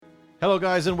Hello,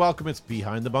 guys, and welcome. It's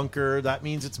Behind the Bunker. That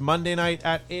means it's Monday night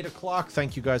at 8 o'clock.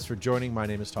 Thank you guys for joining. My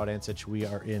name is Todd Ansich. We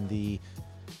are in the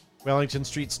Wellington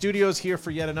Street studios here for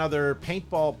yet another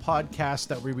paintball podcast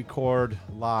that we record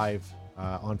live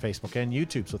on Facebook and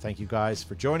YouTube. So thank you guys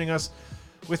for joining us.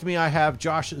 With me, I have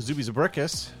Josh Zuby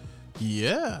Zabrikis.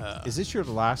 Yeah. Is this your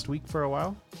last week for a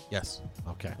while? Yes.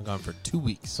 Okay. I'm gone for 2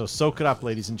 weeks. So soak it up,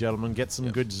 ladies and gentlemen. Get some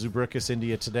good Zubrikis into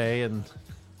you today. And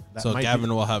that So might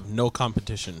Gavin will have no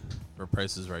competition for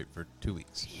Price is Right for 2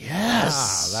 weeks.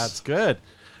 Yes. That's good.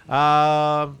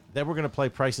 Then we're going to play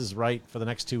Price is Right for the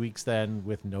next 2 weeks then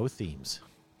with no themes.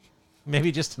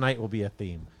 Maybe just tonight will be a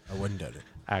theme. I wouldn't doubt it.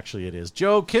 Actually, it is.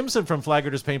 Joe Kimson from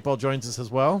Flaggerters Paintball joins us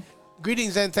as well.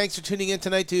 Greetings and thanks for tuning in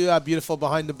tonight to beautiful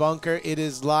Behind the Bunker. It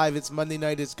is live. It's Monday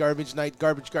night. It's garbage night,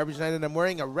 garbage night, and I'm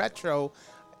wearing a retro.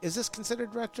 Is this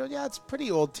considered retro? Yeah, it's a pretty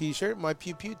old T-shirt. My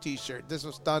Pew Pew T-shirt. This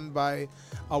was done by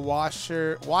a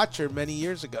watcher many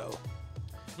years ago.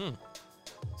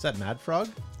 Is that Mad Frog?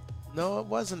 No, it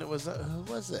wasn't. It was who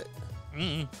was it?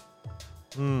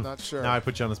 Not sure. No, I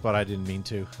put you on the spot. I didn't mean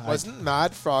to. Wasn't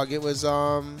Mad Frog? It was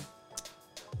I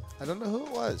don't know who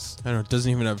it was. I don't know. It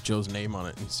doesn't even have Joe's name on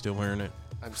it. He's still wearing it.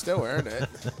 I'm still wearing it.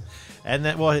 And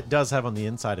then, well, it does have on the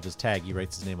inside of his tag. He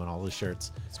writes his name on all his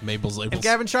shirts. It's Mabel's labels. And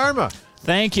Gavin Sharma.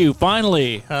 Thank you.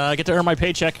 Finally, I get to earn my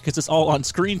paycheck because it's all on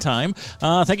screen time.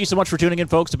 Thank you so much for tuning in,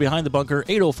 folks, to Behind the Bunker,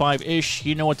 8:05-ish.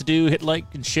 You know what to do. Hit like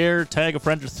and share. Tag a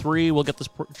friend or three. We'll get this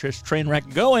train wreck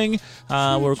going.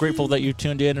 We're grateful that you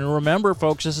tuned in. And remember,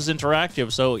 folks, this is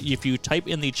interactive. So if you type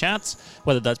in the chats,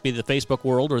 whether that be the Facebook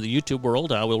world or the YouTube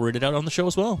world, we'll read it out on the show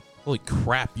as well. Holy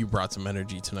crap, you brought some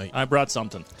energy tonight. I brought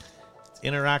something.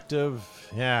 Interactive.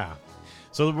 Yeah.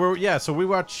 So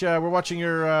we're watching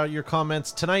your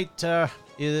comments tonight.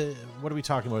 What are we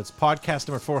talking about? It's podcast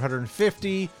number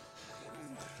 450.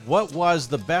 What was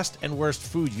the best and worst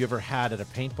food you ever had at a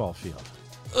paintball field?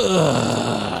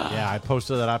 Yeah, I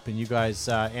posted that up, and you guys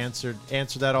answered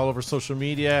that all over social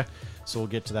media. So we'll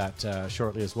get to that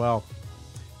shortly as well.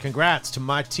 Congrats to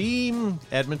my team,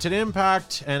 Edmonton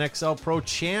Impact, NXL Pro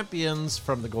champions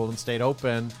from the Golden State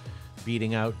Open,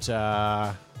 beating out.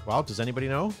 Well, does anybody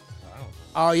know?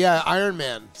 Oh yeah, Iron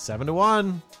Man.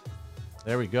 7-1.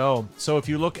 There we go. So if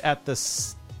you look at the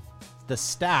stats,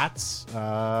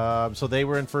 so they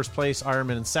were in first place,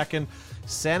 Ironman in second,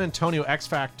 San Antonio X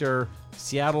Factor,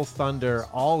 Seattle Thunder,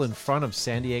 all in front of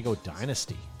San Diego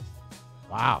Dynasty.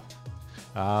 Wow.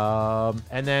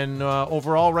 And then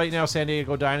overall right now, San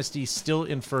Diego Dynasty still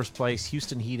in first place,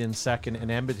 Houston Heat in second, and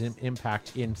Edmonton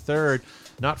Impact in third.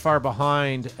 Not far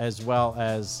behind, as well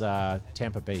as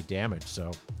Tampa Bay Damage.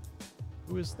 So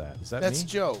who is that? Is that That's me?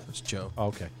 Joe. It's Joe. Oh,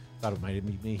 okay. Thought it might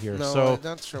be me here. No, So I'm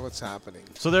not sure what's happening.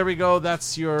 so there we go.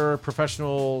 That's your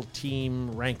professional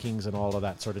team rankings and all of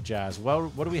that sort of jazz.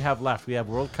 Well, what do we have left? We have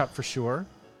World Cup for sure.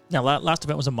 Now, last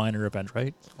event was a minor event,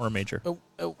 right? Or a major?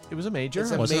 It was a major.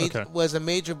 It's a Was it? Okay. was a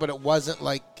major, but it wasn't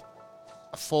like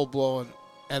a full-blown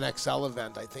NXL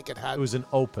event. I think it had It was an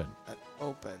open. an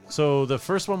open. So the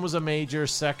first one was a major,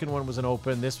 second one was an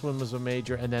open, this one was a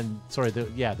major, and then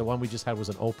the one we just had was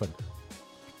an open.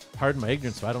 Pardon my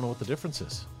ignorance, but I don't know what the difference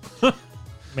is.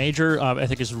 Major, I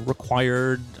think, is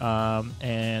required,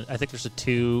 and I think there's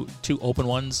two open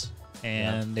ones,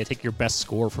 and they take your best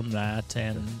score from that,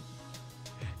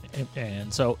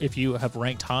 and so if you have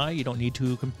ranked high, you don't need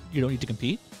to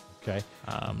compete. Okay.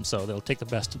 So they'll take the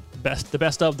best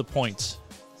of the points.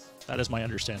 That is my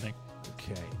understanding.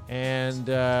 Okay. And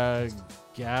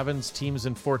Gavin's team is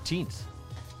in 14th.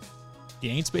 The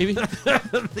Aints, baby. The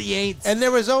Aints. And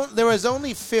there was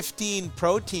only 15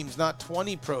 pro teams, not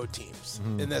 20 pro teams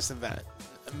in this event.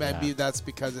 Maybe that's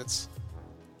because it's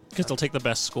Because they'll take the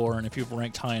best score, and if you've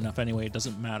ranked high enough anyway, it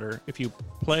doesn't matter. If you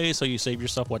play, so you save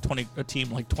yourself, a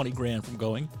team like 20 grand from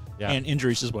going, and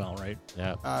injuries as well, right?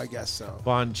 Yeah. I guess so.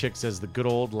 Bond Chick says the good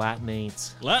old Latin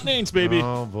Aints. Latin Aints, baby.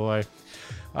 Oh, boy.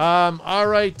 All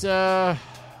right.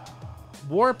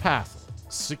 Warpath.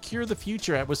 Secure the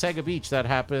Future at Wasaga Beach. That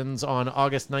happens on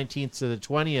August 19th to the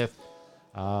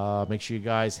 20th. Make sure you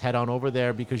guys head on over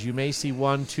there because you may see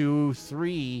 1, 2,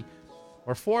 3,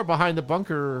 or 4 Behind the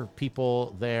Bunker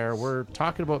people there. We're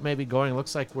talking about maybe going.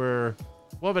 Looks like we'll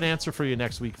have an answer for you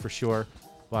next week for sure.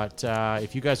 But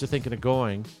if you guys are thinking of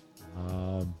going,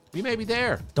 we may be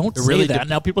there. Don't say that.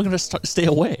 Now people are going to stay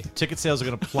away. Ticket sales are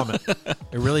going to plummet. It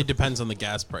really depends on the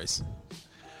gas price.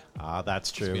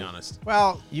 That's true. To be honest.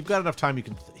 Well, you've got enough time you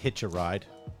can hitch a ride.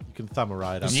 You can thumb a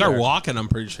ride. You up start there. walking, I'm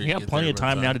pretty sure You you got plenty of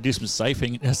time now to do some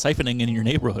siphoning in your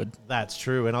neighborhood. That's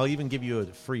true, and I'll even give you a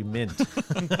free mint.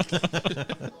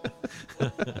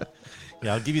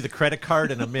 Yeah, I'll give you the credit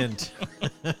card and a mint.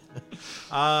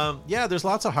 Yeah, there's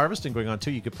lots of harvesting going on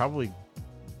too. You could probably,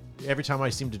 every time I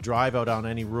seem to drive out on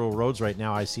any rural roads right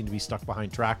now, I seem to be stuck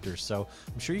behind tractors. So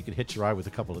I'm sure you could hitch a ride with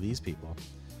a couple of these people.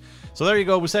 So there you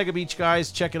go, Wasaga Beach,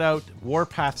 guys. Check it out.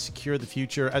 Warpath Secure the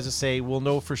Future. As I say, we'll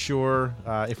know for sure.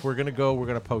 If we're going to go, we're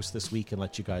going to post this week and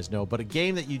let you guys know. But a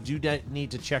game that you do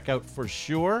need to check out for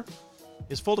sure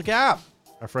is Full to Cap.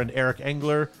 Our friend Eric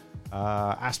Engler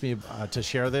asked me to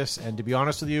share this. And to be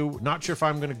honest with you, not sure if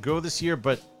I'm going to go this year,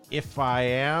 but if I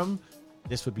am,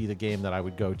 this would be the game that I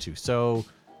would go to. So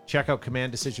check out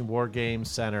Command Decision War Game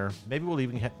Center. Maybe we'll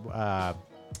even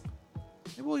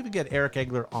get Eric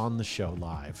Engler on the show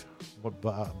live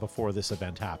before this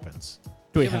event happens.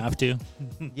 Do we have to?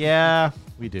 Yeah,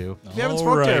 we do. We haven't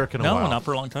spoken to Eric in a while. No, not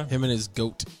for a long time. Him and his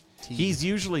goat. Tea. He's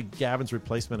usually Gavin's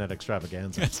replacement at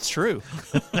Extravaganza. That's true.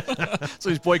 So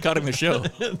he's boycotting the show.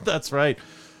 That's right.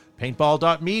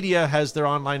 Paintball.media has their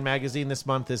online magazine this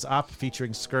month is up,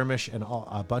 featuring Skirmish and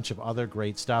a bunch of other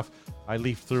great stuff. I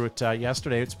leafed through it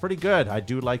yesterday. It's pretty good. I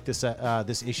do like this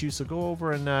issue, so go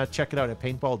over and check it out at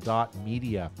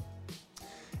paintball.media.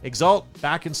 Exalt,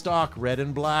 back in stock, red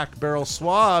and black barrel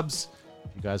swabs.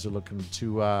 If you guys are looking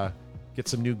to get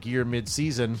some new gear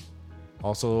mid-season.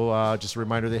 Also, just a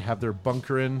reminder, they have their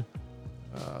Bunkerin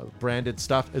branded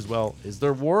stuff, as well as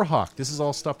their Warhawk. This is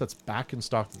all stuff that's back in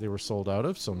stock that they were sold out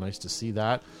of, so nice to see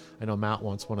that. I know Matt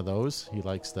wants one of those. He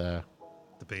likes the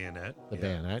bayonet.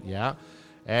 Bayonet, yeah.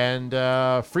 And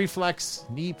Free Flex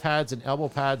knee pads and elbow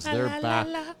pads, they're back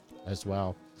as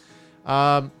well.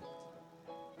 Yeah,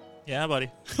 buddy.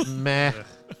 Meh.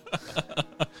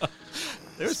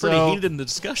 They were pretty heated in the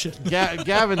discussion.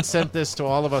 Gavin sent this to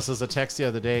all of us as a text the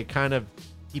other day. Kind of,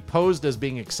 he posed as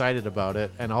being excited about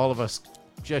it, and all of us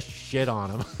just shit on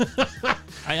him.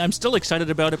 I'm still excited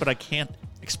about it, but I can't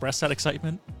express that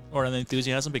excitement or an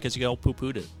enthusiasm because you all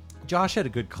poo-pooed it. Josh had a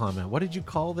good comment. What did you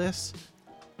call this?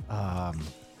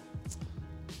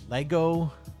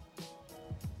 Lego.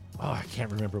 Oh, I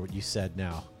can't remember what you said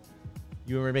now.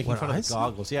 You were making fun of the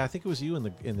goggles. Yeah, I think it was you in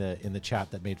the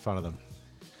chat that made fun of them.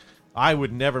 I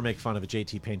would never make fun of a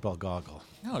JT paintball goggle.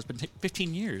 No, it's been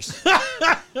 15 years.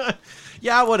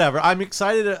 Yeah, whatever. I'm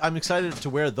excited to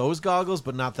wear those goggles,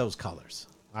 but not those colors.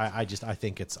 I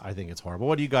think it's horrible.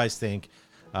 What do you guys think?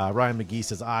 Ryan McGee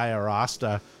says, "I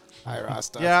Rasta." Hi,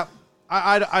 Rasta. Yeah,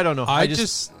 I don't know. I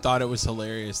just thought it was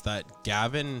hilarious that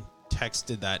Gavin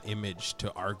texted that image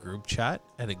to our group chat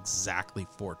at exactly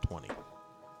 4:20.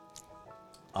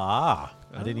 I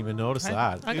didn't even notice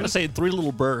that. I gotta say, 3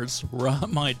 little birds were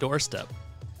on my doorstep,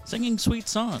 singing sweet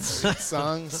songs.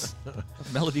 Songs.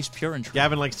 Melodies pure and true.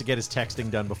 Gavin likes to get his texting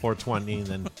done before 20,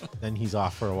 and then he's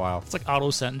off for a while. It's like auto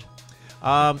send.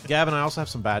 Gavin, I also have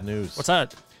some bad news. What's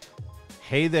that?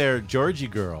 Hey there, Georgie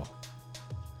girl.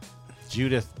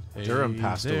 Judith Durham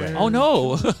passed away. Oh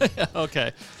no.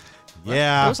 Okay.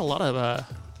 Yeah. There was a lot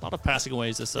of passing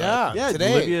aways this. Yeah,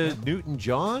 today. Olivia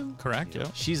Newton-John. Correct. Yeah.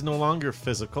 She's no longer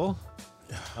physical.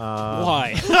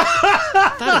 Why?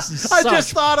 That is I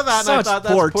just thought of that, and I such thought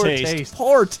that's poor poor taste. taste.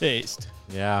 Poor taste.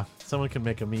 Yeah, someone can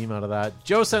make a meme out of that.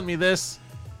 Joe sent me this.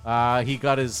 He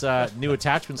got his new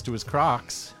attachments to his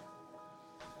Crocs.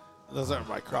 Those aren't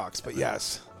my Crocs, but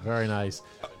yes. Very nice.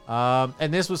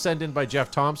 And this was sent in by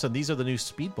Jeff Thompson. These are the new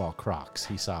Speedball Crocs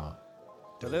he saw.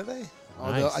 Are they?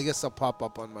 Nice. I guess they'll pop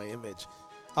up on my image.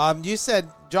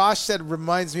 Josh said,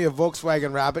 reminds me of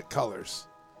Volkswagen Rabbit colors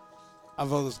of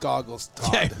those goggles,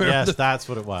 Todd. Yes, that's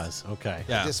what it was. Okay.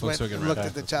 Yeah, Just went Volkswagen and looked Rabbit.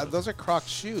 at the chat. Those are Crocs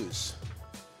shoes.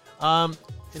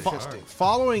 Interesting.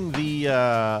 Following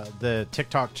the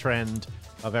TikTok trend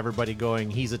of everybody going,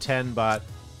 he's a 10, but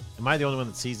am I the only one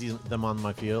that sees them on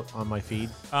my feed?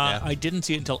 I didn't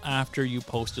see it until after you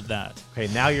posted that.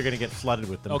 Okay, now you're going to get flooded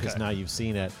with them because Okay. now you've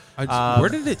seen it. Where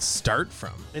did it start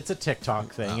from? It's a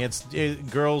TikTok thing. Oh. It's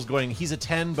girls going, he's a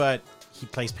 10, but he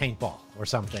plays paintball or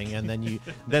something, and then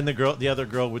the other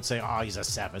girl would say, oh, he's a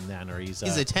 7 then, or he's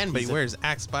He's a 10, but he a- wears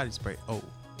Axe body spray. Oh,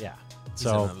 yeah. he's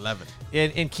So an 11.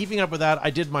 in keeping up with that, I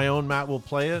did my own Matt Will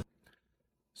Play It.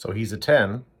 So he's a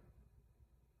 10,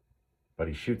 but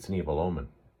he shoots an evil omen.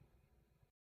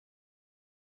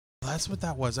 That's what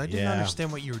that was. I didn't Yeah.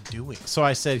 understand what you were doing. So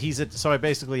I said he's a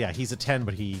 10,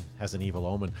 but he has an evil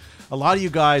omen. A lot of you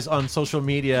guys on social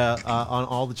media, on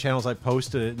all the channels I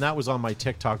posted it, and that was on my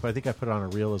TikTok, but I think I put it on a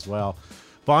reel as well.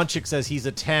 Bonchik says he's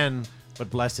a 10, but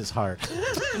bless his heart.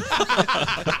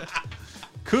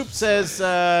 Coop says,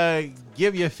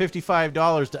 give you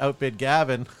 $55 to outbid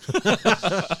Gavin.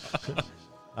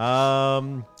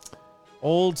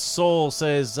 Old Soul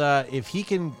says, if he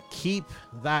can keep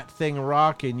that thing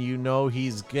rocking,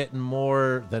 he's getting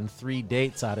more than 3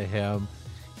 dates out of him.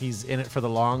 He's in it for the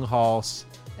long hauls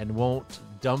and won't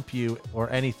dump you or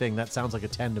anything. That sounds like a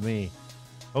 10 to me.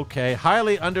 Okay,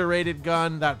 highly underrated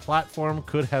gun. That platform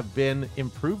could have been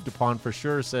improved upon for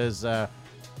sure, says,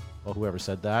 whoever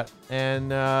said that.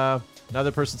 And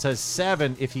another person says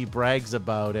 7 if he brags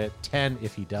about it, 10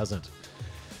 if he doesn't.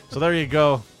 So there you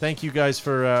go. Thank you guys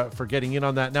for getting in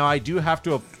on that. Now, I do have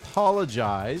to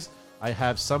apologize. I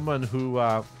have someone who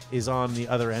is on the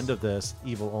other end of this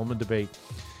Evil Omen debate.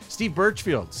 Steve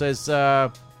Birchfield says,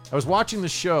 I was watching the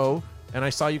show, and I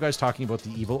saw you guys talking about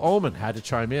the Evil Omen. Had to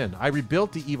chime in. I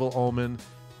rebuilt the Evil Omen.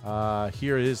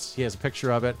 Here it is. He has a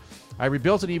picture of it. I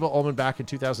rebuilt an Evil Omen back in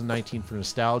 2019 for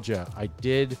nostalgia. I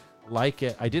did like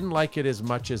it. I didn't like it as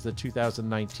much as the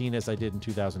 2019 as I did in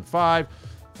 2005,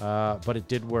 but it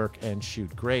did work and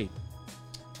shoot great.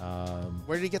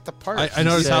 Where did he get the parts? I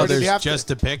noticed said- how Or did he there's have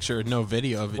just a picture, no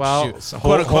video of it. Well, shoot. so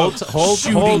Quote, unquote, hold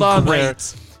shooting on great. there.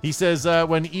 He says,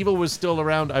 when Evil was still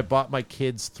around, I bought my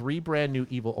kids 3 brand new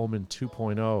Evil Omen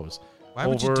 2.0s. Why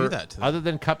would you do that to them? Other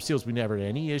than cup seals, we never had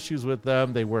any issues with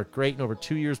them. They work great in over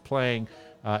 2 years playing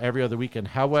every other weekend.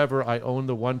 However, I own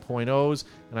the 1.0s,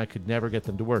 and I could never get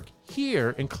them to work.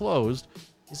 Here, enclosed,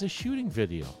 is a shooting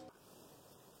video.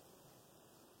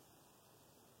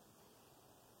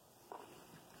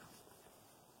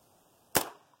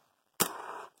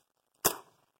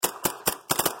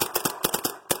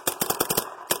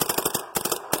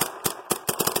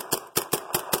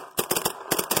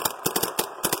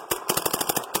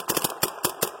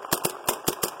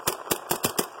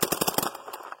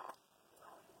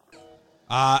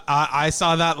 I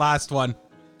saw that last one.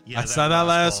 Yeah, I saw that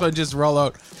last ball. one just roll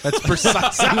out. That's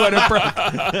precisely what it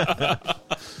broke.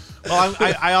 Well,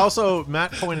 I also,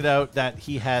 Matt pointed out that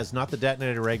he has not the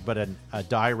detonator reg, but a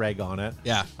die reg on it.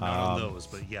 Yeah. Not on those,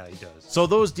 but yeah, he does. So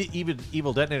those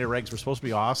evil detonator regs were supposed to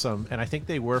be awesome, and I think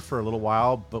they were for a little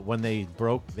while, but when they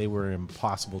broke, they were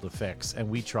impossible to fix. And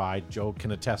we tried. Joe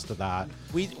can attest to that.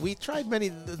 We tried many.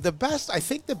 The best, I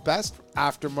think, the best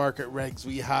aftermarket regs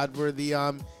we had were the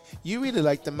you really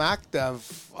like the MacDev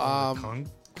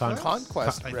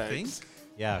Conquest I regs. think.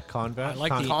 Yeah, Conquest. I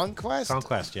like the- Conquest,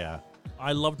 Conquest, yeah.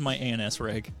 I loved my ANS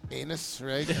reg. anus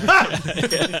reg.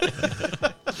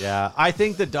 Yeah, I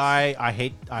think the die, I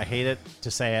hate it to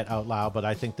say it out loud, but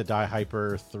I think the die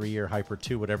Hyper 3 or Hyper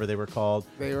 2, whatever they were called,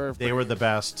 they were the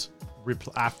best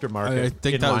aftermarket I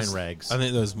think that inline was, regs. I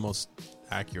think that was the most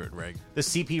accurate reg. The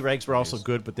CP regs were also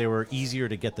good, but they were easier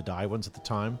to get the die ones at the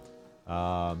time.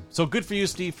 So good for you,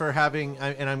 Steve, for having,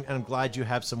 and I'm glad you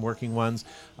have some working ones.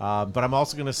 But I'm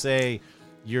also going to say,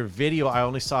 your video, I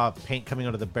only saw paint coming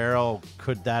out of the barrel.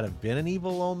 Could that have been an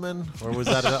Evil Omen, or was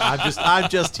that? I'm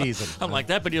just teasing. I'm like,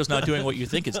 that video's not doing what you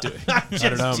think it's doing. I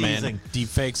don't know, teasing. man. Deep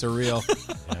fakes are real.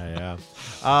 Yeah.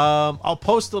 I'll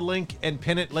post the link and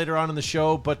pin it later on in the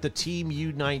show. But the Team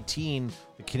U19,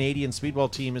 the Canadian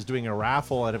speedball team, is doing a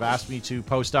raffle and have asked me to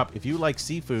post up if you like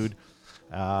seafood.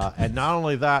 And not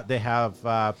only that, they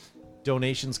have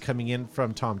donations coming in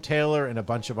from Tom Taylor and a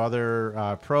bunch of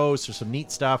other pros for some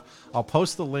neat stuff. I'll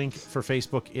post the link for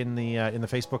Facebook in the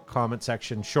Facebook comment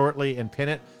section shortly and pin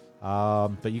it.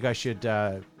 But you guys should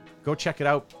go check it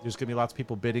out. There's going to be lots of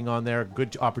people bidding on there.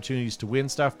 Good opportunities to win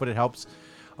stuff, but it helps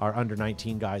our under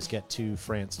 19 guys get to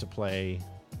France to play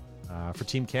for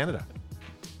Team Canada.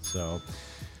 So.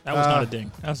 That was not a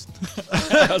ding.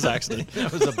 That was actually.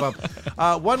 That was a bump.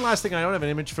 One last thing, I don't have an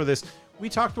image for this. We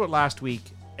talked about last week,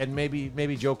 and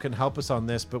maybe Joe can help us on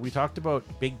this, but we talked about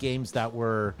big games that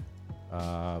were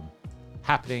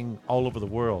happening all over the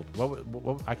world.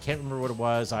 What I can't remember what it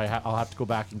was. I'll have to go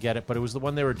back and get it, but it was the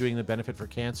one they were doing, the Benefit for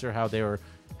Cancer, how they were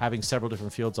having several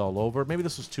different fields all over. Maybe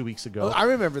this was 2 weeks ago. I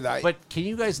remember that. But can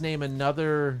you guys name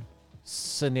another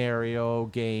scenario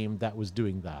game that was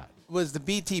doing that? Was the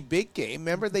BT big game?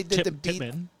 Remember they did the BT.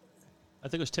 Tipman. I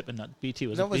think it was Tipman, not BT.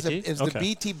 Was No, it BT? it was the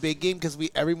BT big game because we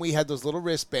had those little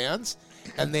wristbands,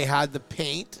 and they had the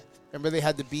paint. Remember they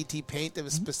had the BT paint that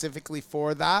was specifically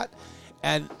for that,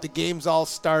 and the games all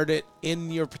started in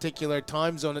your particular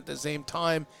time zone at the same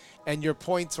time, and your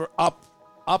points were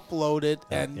uploaded,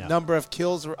 and number of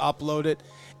kills were uploaded,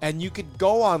 and you could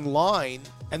go online,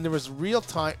 and there was real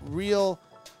time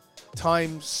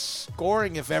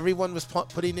scoring. If everyone was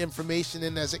putting information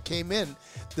in as it came in,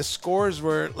 the scores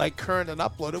were like current and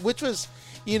uploaded, which was,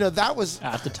 that was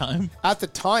At the time.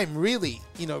 really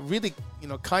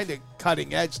kind of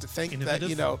cutting edge to think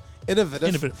Innovative? that,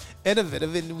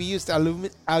 innovative. And we used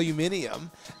aluminium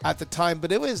at the time,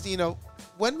 but it was,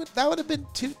 when that would have been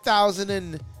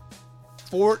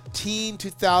 2014,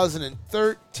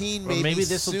 2013, Well, maybe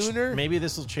this sooner. Maybe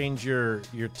this will change your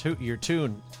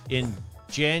tune. In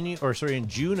June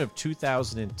of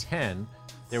 2010,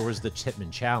 there was the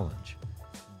Tipman Challenge.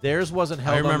 theirs wasn't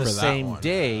held on remember the that same one.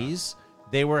 days.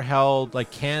 They were held,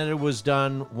 like Canada was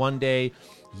done one day,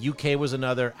 UK was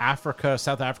another,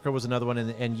 South Africa was another one,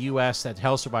 and US at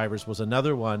Hell Survivors was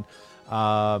another one.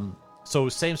 So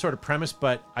same sort of premise,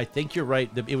 but I think you're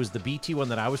right. It was the BT one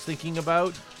that I was thinking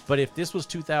about. But if this was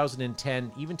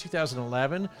 2010, even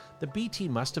 2011, the BT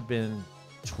must have been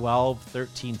 12,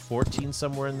 13, 14,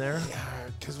 somewhere in there. Yeah,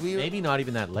 because we Maybe not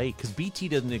even that late, because BT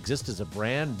doesn't exist as a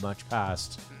brand much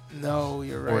past. No,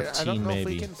 you're right. I don't 14 know if we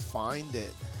maybe. can find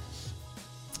it.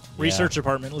 Research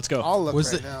department, let's go. I'll look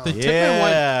Was right it now. the Tipman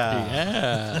one?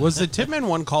 Yeah. Was the Tipman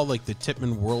one called like the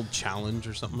Tipman World Challenge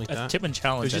or something like that? Tipman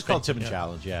Challenge. It was just I called think. Tipman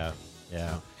Challenge, yeah.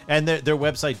 And their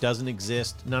website doesn't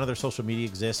exist. None of their social media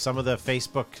exists. Some of the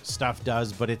Facebook stuff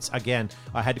does, but it's, again,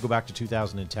 I had to go back to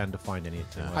 2010 to find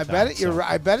anything like I that. bet it. You're so. right.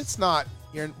 I bet it's not.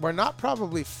 We're not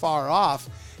probably far off,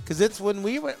 because it's when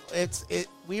we went.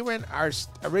 We were in our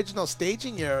original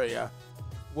staging area,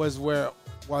 was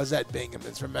at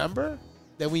Binghamton's. Remember?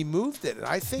 Then we moved it, and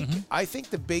I think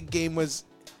the big game was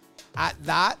at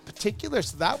that particular.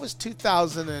 So that was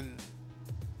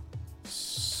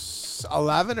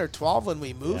 2011 or 12 when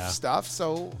we moved stuff.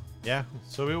 So Yeah,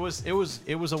 so it was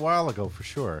a while ago for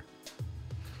sure.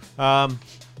 Yeah.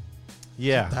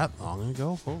 That long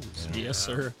ago? Holy smokes. Yes,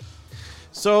 sir.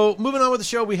 So moving on with the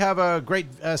show, we have a great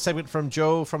segment from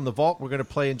Joe from the Vault. We're going to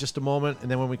play in just a moment, and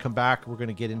then when we come back, we're going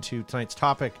to get into tonight's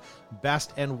topic: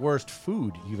 best and worst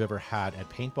food you've ever had at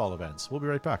paintball events. We'll be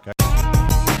right back, guys.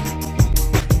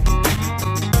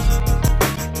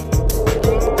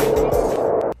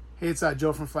 Hey, it's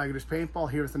Joe from Flagger's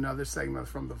Paintball here with another segment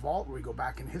from the Vault, where we go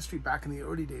back in history, back in the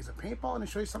early days of paintball, and I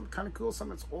show you something kind of cool,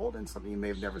 something that's old and something you may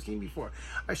have never seen before.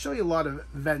 I show you a lot of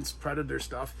Vents Predator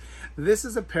stuff. This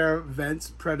is a pair of Vents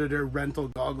Predator rental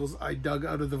goggles I dug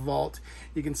out of the vault.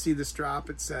 You can see the strap.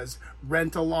 It says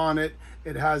rental on it.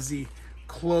 It has the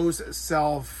closed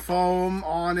cell foam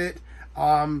on it.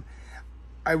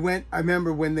 I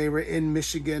remember when they were in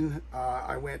Michigan,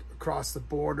 I went across the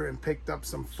border and picked up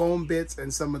some foam bits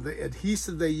and some of the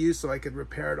adhesive they used so I could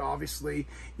repair it. Obviously,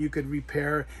 you could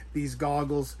repair these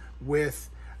goggles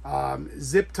with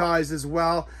zip ties as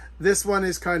well. This one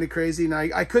is kind of crazy, and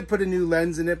I could put a new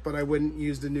lens in it, but I wouldn't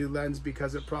use the new lens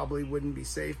because it probably wouldn't be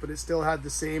safe, but it still had the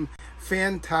same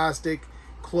fantastic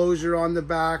closure on the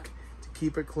back to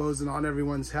keep it closed and on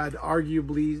everyone's head.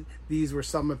 Arguably, these were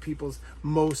some of people's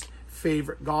most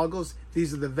favorite goggles.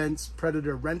 These are the Vents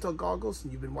Predator rental goggles,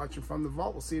 and you've been watching From the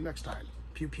Vault. We'll see you next time.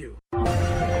 Pew pew.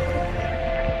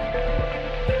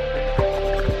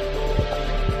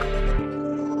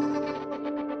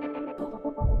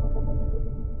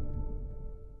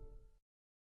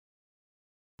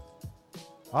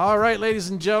 All right, ladies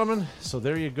and gentlemen. So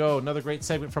there you go. Another great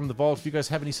segment from the Vault. If you guys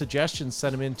have any suggestions,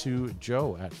 send them in to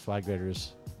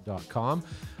joe@flagbearers.com.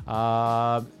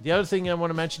 The other thing I want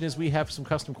to mention is we have some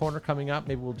Custom Corner coming up.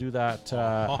 Maybe we'll do that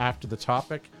after the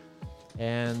topic.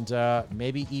 And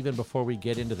maybe even before we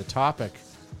get into the topic,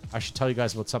 I should tell you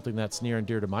guys about something that's near and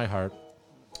dear to my heart.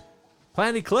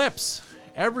 Planet Eclipse.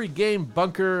 Every game,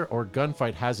 bunker, or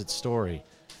gunfight has its story.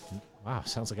 Wow,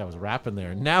 sounds like I was rapping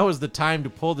there. Now is the time to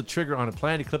pull the trigger on a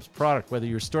Planet Eclipse product, whether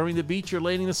you're storming the beach or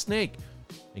laying the snake.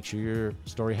 Make sure your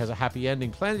story has a happy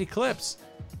ending. Planet Eclipse,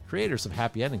 creators of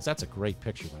happy endings. That's a great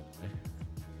picture, by the way.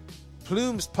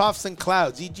 Plumes, puffs, and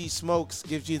clouds. EG Smokes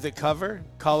gives you the cover,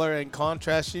 color, and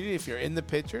contrast you need if you're in the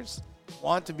pictures,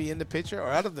 want to be in the picture, or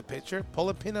out of the picture. Pull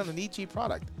a pin on an EG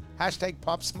product.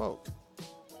 #PopSmoke.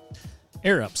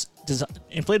 Air Ups.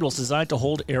 Inflatables designed to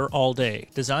hold air all day.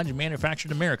 Designed and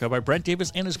manufactured in America by Brent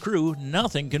Davis and his crew,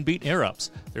 nothing can beat Air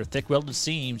Ups. They're thick welded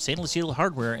seam, stainless steel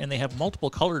hardware, and they have multiple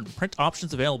color and print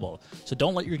options available. So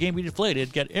don't let your game be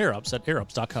deflated. Get Air Ups at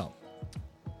airups.com.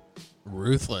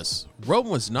 Ruthless. Rome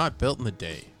was not built in a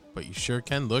day, but you sure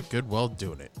can look good while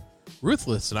doing it.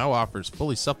 Ruthless now offers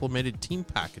fully supplemented team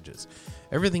packages.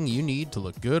 Everything you need to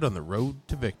look good on the road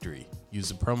to victory. Use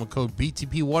the promo code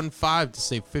BTP15 to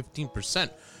save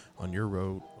 15% on your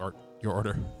road or your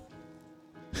order.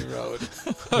 Road.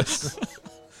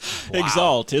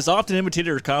 Exalt is often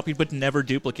imitated or copied but never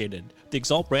duplicated. The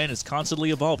Exalt brand is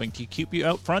constantly evolving to keep you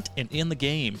out front and in the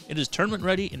game. It is tournament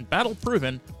ready and battle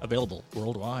proven, available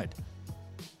worldwide.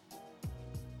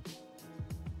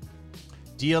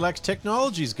 DLX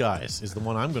Technologies, guys, is the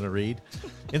one I'm going to read.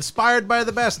 Inspired by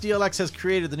the best, DLX has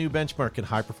created the new benchmark in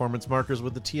high-performance markers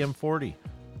with the TM40.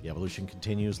 The evolution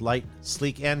continues light,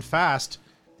 sleek, and fast.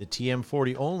 The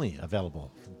TM40 only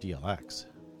available from DLX.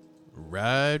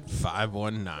 Ride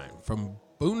 519. From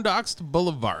boondocks to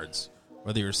boulevards.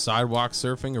 Whether you're sidewalk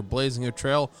surfing or blazing a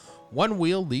trail, one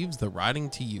wheel leaves the riding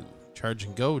to you. Charge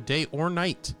and go day or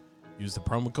night. Use the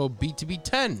promo code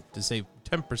BTB10 to save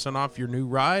 10% off your new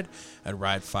ride at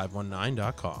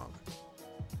ride519.com.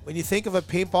 When you think of a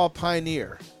paintball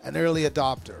pioneer, an early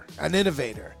adopter, an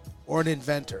innovator, or an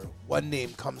inventor, one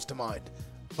name comes to mind.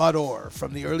 Bud Orr,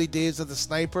 from the early days of the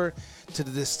sniper to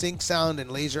the distinct sound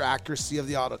and laser accuracy of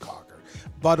the autococker.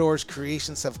 Bud Orr's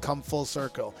creations have come full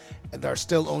circle and are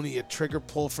still only a trigger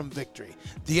pull from victory.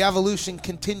 The evolution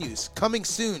continues. Coming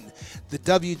soon, the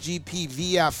WGP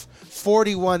VF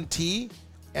 41T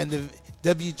and the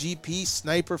WGP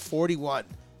Sniper 41.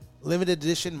 Limited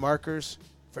edition markers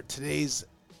for today's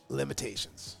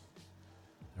limitations.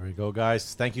 There we go,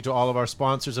 guys. Thank you to all of our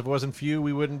sponsors. If it wasn't for you,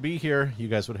 we wouldn't be here. You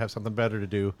guys would have something better to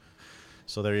do.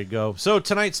 So there you go. So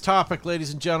tonight's topic,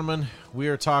 ladies and gentlemen, we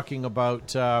are talking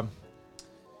about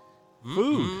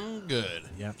food. Good.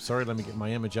 Yeah, sorry, let me get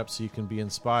my image up so you can be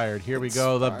inspired. Here we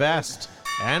go. The best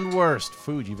and worst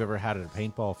food you've ever had at a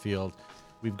paintball field.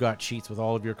 We've got sheets with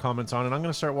all of your comments on, and I'm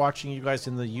going to start watching you guys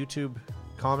in the YouTube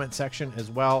comment section as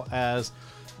well as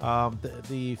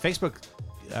the Facebook.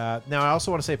 Now, I also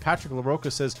want to say Patrick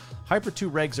LaRocca says, Hyper 2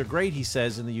 regs are great, he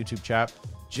says in the YouTube chat.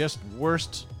 Just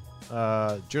worst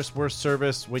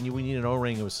service. When we need an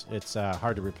O-ring, it's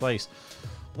hard to replace.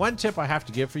 One tip I have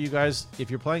to give for you guys, if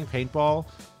you're playing paintball,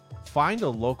 find a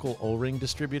local O-ring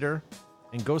distributor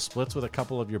and go splits with a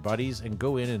couple of your buddies and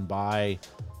go in and buy.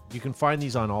 You can find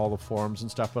these on all the forums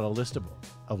and stuff, but a list of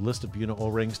Buna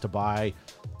O-rings to buy,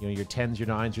 your 10s, your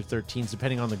 9s, your 13s,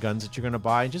 depending on the guns that you're going to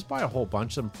buy, and just buy a whole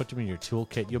bunch of them, put them in your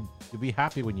toolkit. You'll be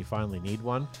happy when you finally need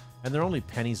one. And they're only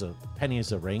pennies a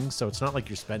ring, so it's not like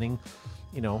you're spending,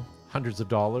 hundreds of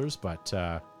dollars, but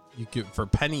You could for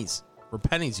pennies,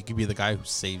 you could be the guy who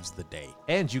saves the day.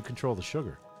 and you control the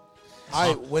sugar.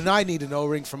 When I need an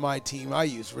O-ring for my team, I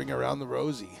use Ring Around the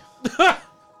Rosie.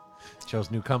 Chose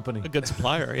new company. A good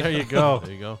supplier. Yeah. There you go.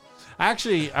 There you go.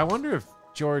 Actually, I wonder if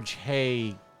George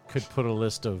Hay could put a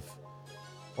list of,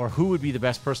 or who would be the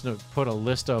best person to put a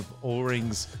list of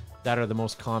O-rings that are the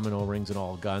most common O-rings in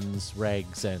all guns,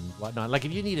 regs, and whatnot. Like,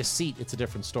 if you need a seat, it's a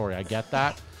different story. I get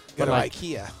that. Go But to like,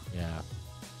 IKEA. yeah.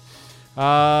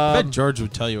 I bet George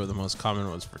would tell you what the most common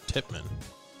was for Tipman.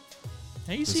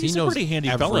 He's He a knows pretty handy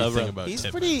fella. everything about He's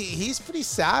Tipman. pretty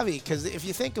savvy, because if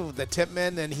you think of the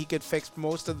Tipman and he could fix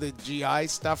most of the GI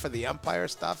stuff or the Empire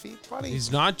stuff,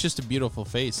 He's not just a beautiful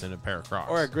face and a pair of Crocs.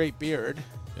 or a great beard.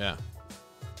 Yeah.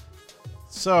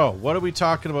 So, what are we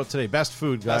talking about today? Best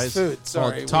food, guys. Best food.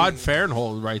 Sorry, Well, Todd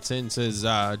Fahrenhold writes in, says,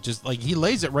 just like he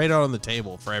lays it right out on the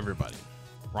table for everybody.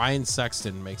 Ryan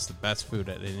Sexton makes the best food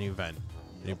at any event,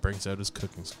 and he brings out his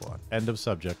cooking squad. End of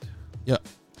subject. Yeah.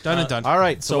 Done and done. All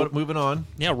right, so So- moving on.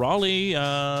 Yeah, Raleigh. Sorry,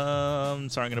 I'm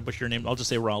going to butcher your name. I'll just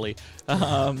say Raleigh.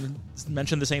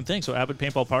 Mentioned the same thing. So Abbott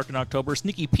Paintball Park in October.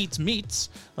 Sneaky Pete's Meats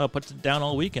puts it down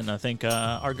all weekend. I think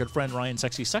our good friend Ryan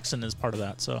Sexy Sexton is part of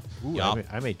that. So Ooh, Yup.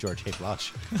 I made George Hay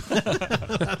blush. I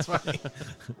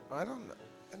don't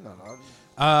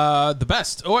know. The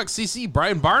best, OXCC,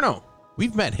 Brian Barno.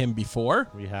 We've met him before.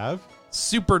 We have.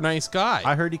 Super nice guy.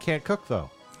 I heard he can't cook,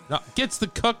 though. No, gets the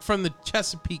cook from the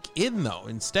Chesapeake Inn, though,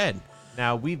 instead.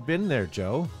 Now, we've been there,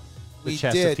 Joe. The We did.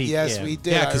 Chesapeake Yes, Inn. we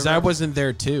did. Yeah, because I remember. wasn't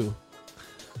there, too.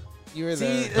 You were See,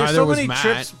 there. there's Neither so was many Matt.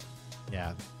 trips.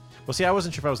 Yeah. Well, see, I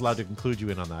wasn't sure if I was allowed to include you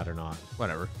in on that or not.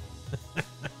 Whatever.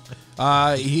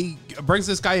 He brings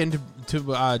this guy in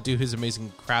to do his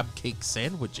amazing crab cake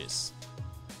sandwiches.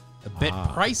 A bit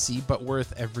pricey, but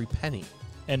worth every penny.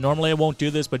 And normally I won't do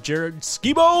this, but Jared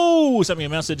Skibo sent me a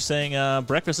message saying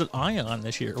breakfast at Ion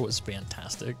this year was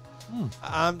fantastic.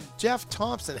 Jeff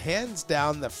Thompson, hands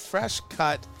down, the fresh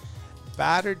cut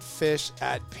battered fish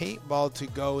at Paintball to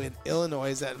Go in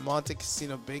Illinois at Monte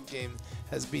Casino Big Game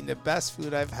has been the best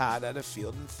food I've had at a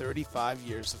field in 35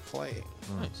 years of playing.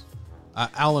 Nice.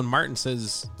 Alan Martin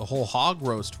says the whole hog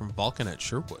roast from Vulcan at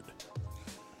Sherwood.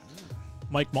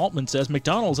 Mike Maltman says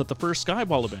McDonald's at the first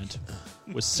Skyball event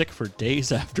was sick for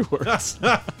days afterwards.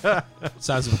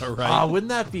 Sounds about right. Wouldn't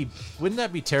that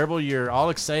be terrible? You're all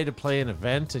excited to play an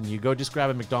event, and you go just grab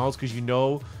a McDonald's because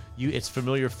it's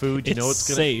familiar food. You know it's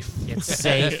gonna, safe. It's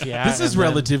safe. Yeah. this is and then-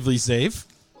 relatively safe.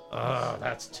 Oh,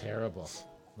 that's terrible.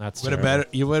 That's You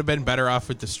terrible. would have been better off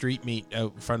with the street meat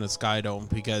out in front of Sky Dome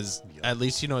because at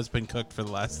least it's been cooked for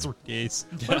the last 3 days.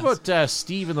 What about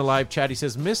Steve in the live chat? He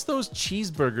says, miss those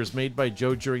cheeseburgers made by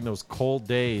Joe during those cold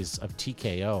days of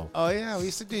TKO. Oh, yeah, we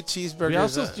used to do cheeseburgers. We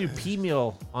also do pea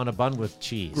meal on a bun with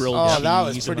cheese. Grilled Oh, cheese. that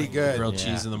was and pretty good. Grilled Yeah.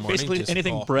 cheese in the morning. Basically, just-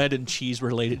 anything oh. bread and cheese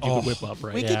related, you could whip up,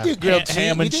 right? We Yeah. could do grilled cheese.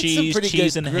 Ham We and did cheese, some pretty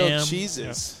cheese good and grilled ham.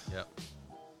 cheeses. Yep.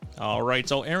 All right.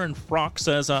 So Aaron Frock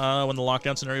says when the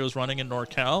lockdown scenario was running in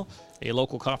NorCal, a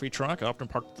local coffee truck often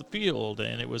parked at the field,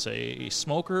 and it was a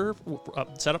smoker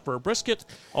set up for a brisket.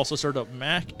 Also served up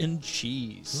mac and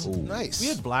cheese. Nice. We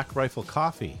had Black Rifle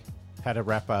Coffee. Had a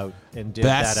rep out and did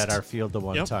Best. that at our field the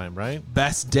one time, right?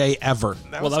 Best day ever.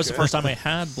 That was the first time I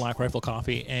had Black Rifle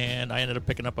coffee, and I ended up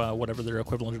picking up whatever their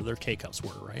equivalent of their K-Cups were,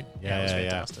 right? It was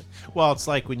fantastic. Well, it's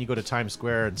like when you go to Times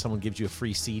Square and someone gives you a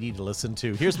free CD to listen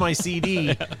to. Here's my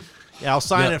CD. Yeah, I'll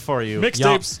sign it for you.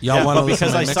 Mixtapes. Y'all want to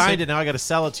because I mixtape? signed it, now I got to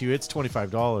sell it to you. It's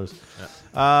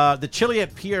 $25. The chili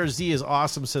at PRZ is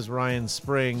awesome, says Ryan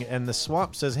Spring, and the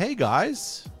Swamp says, "Hey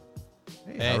guys,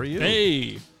 hey, how are you?"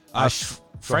 Hey.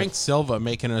 Frank Silva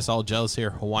making us all jealous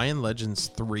here. Hawaiian Legends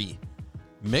 3.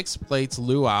 Mixed plates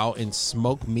luau and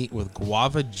smoked meat with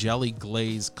guava jelly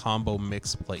glaze combo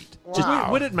mixed plate.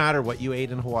 Would it matter what you ate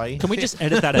in Hawaii? Can we just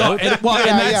edit that out? And, well,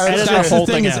 Yeah, and that's, yeah, that's edit that the whole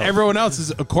thing thing is out. everyone else is,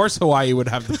 of course, Hawaii would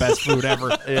have the best food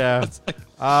ever. Yeah.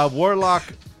 Warlock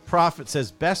Prophet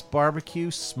says, "Best barbecue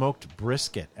smoked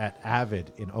brisket at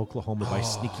Avid in Oklahoma by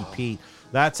Sneaky Pete."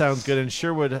 That sounds good. And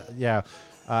Sherwood,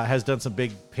 has done some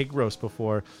big pig roast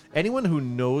before. Anyone who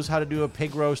knows how to do a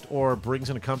pig roast or brings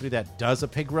in a company that does a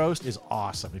pig roast is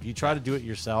awesome. If you try to do it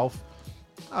yourself,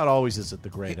 not always is it the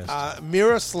greatest.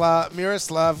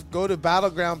 Miroslav, go to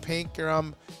Battleground Paint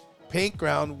Ground,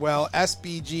 well,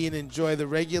 SBG, and enjoy the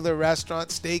regular restaurant,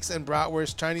 steaks and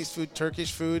bratwurst, Chinese food,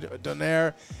 Turkish food,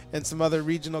 doner, and some other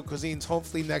regional cuisines.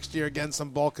 Hopefully next year, again,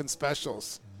 some Balkan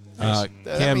specials. That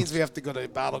Cam, means we have to go to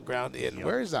Battleground in,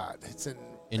 where is that? It's in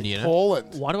Indiana?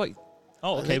 Poland. Why do I?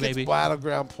 Oh, I okay, think maybe. it's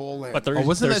Battleground Poland. But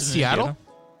wasn't that there's in Seattle?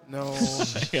 No.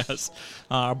 Yes.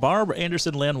 Barb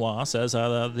Anderson Lanois says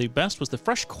the best was the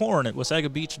fresh corn at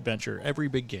Wasaga Beach Adventure every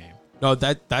big game. No,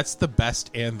 that's the best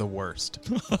and the worst.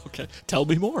 Okay. Tell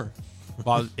me more.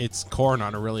 Well, it's corn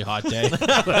on a really hot day.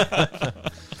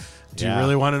 Do you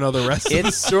really want to know the rest of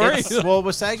the story? Well,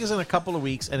 Wasaga's in a couple of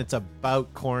weeks, and it's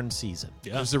about corn season.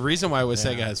 Yeah. There's a reason why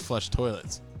Wasaga has flush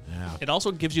toilets. Yeah. It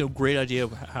also gives you a great idea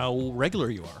of how regular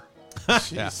you are.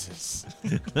 Jesus.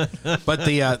 But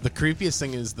the creepiest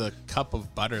thing is the cup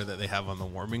of butter that they have on the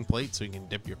warming plate, so you can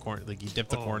dip your corn. Like you dip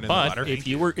the corn in the But butter. if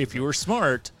you were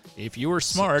smart and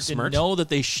Smart? know that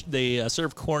they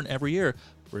serve corn every year,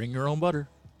 bring your own butter.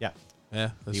 Yeah. yeah,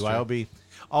 that's true. BYOB.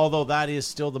 Although that is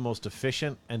still the most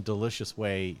efficient and delicious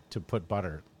way to put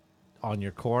butter on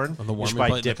your corn. On the is warming by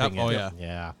plate in the dipping cup? it.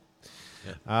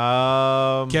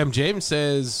 Oh, Yeah. Cam James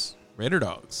says Raider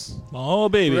Dogs. Oh,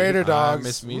 baby. Raider I Dogs.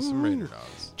 miss me some Raider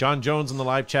Dogs. John Jones in the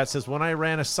live chat says, "When I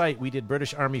ran a site, we did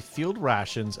British Army field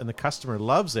rations, and the customer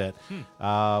loves it.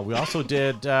 We also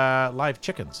did live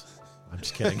chickens." I'm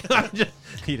just kidding.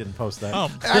 He didn't post that.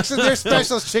 Actually, their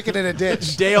special's chicken in a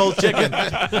ditch. Day-old chicken.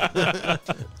 It's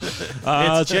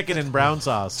chicken and brown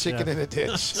sauce. Chicken Yeah. in a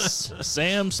ditch.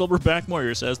 Sam Silverback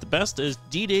Moyer says the best is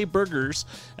D-Day burgers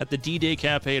at the D-Day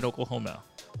Cafe in Oklahoma.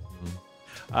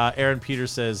 Aaron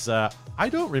Peters says, "I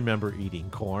don't remember eating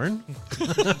corn."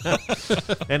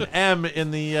 And M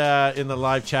in the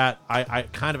live chat, I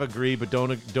kind of agree, but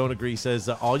don't agree. Says,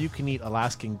 "All you can eat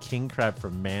Alaskan king crab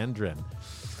from Mandarin."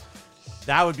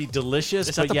 That would be delicious,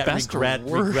 Is that but the yet best or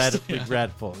worst?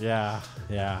 regretful. Yeah.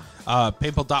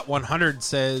 Paintball.100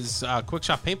 says Quick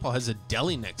Shop Paintball has a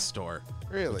deli next door.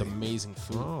 Really? With amazing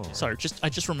food. Oh. Sorry, I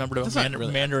just remembered about That's not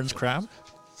really Mandarin's crab.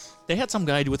 They had some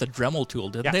guy with a Dremel tool,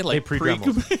 didn't Yeah, they? Like they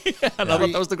pre-Dremeled. Yeah, and I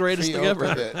thought that was the greatest thing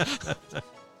ever. Pre-opened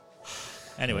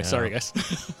Anyway, sorry guys.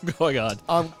 Going on.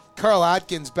 it. Carl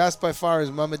Atkins, best by far is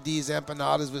Mama D's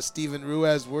empanadas with Steven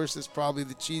Ruiz. Worst is probably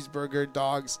the cheeseburger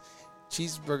dog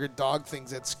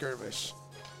things at Skirmish.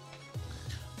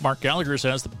 Mark Gallagher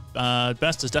says the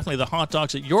best is definitely the hot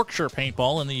dogs at Yorkshire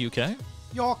Paintball in the UK.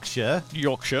 Yorkshire.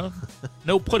 Yorkshire.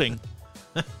 No pudding.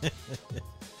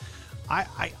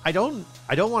 I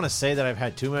don't want to say that I've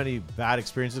had too many bad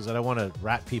experiences. I don't want to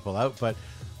rat people out, but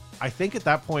I think at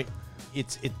that point,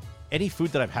 any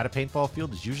food that I've had at paintball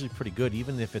field is usually pretty good,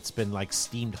 even if it's been like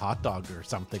steamed hot dog or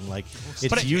something. Like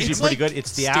it's usually pretty good.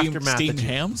 It's the aftermath. Steamed that you-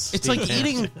 hams.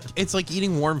 It's like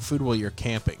eating warm food while you're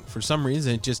camping. For some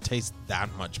reason, it just tastes that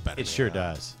much better. It sure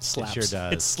does. Slaps. It sure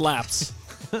does. It slaps.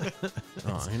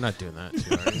 Oh, you're not doing that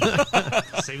too, are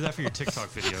you? Save that for your TikTok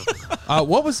video.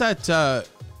 What was that? The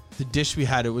dish we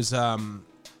had. It was it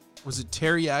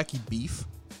teriyaki beef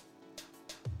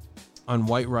on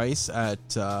white rice at.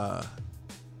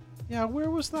 Yeah, where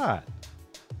was that?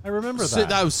 I remember that.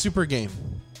 That was Super Game.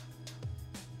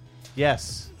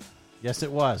 Yes,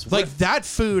 it was. Like that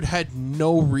food had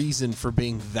no reason for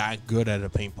being that good at a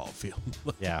paintball field.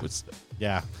 Yeah. It was-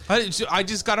 Yeah. I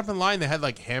just got up in line. They had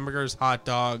like hamburgers, hot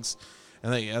dogs,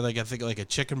 and like I think like a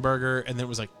chicken burger, and then it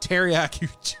was like teriyaki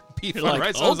beef You're on like,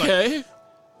 rice. I was like, okay.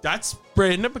 that's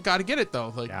brand, but got to get it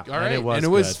though. Like, Yeah, all and right, it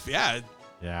was good.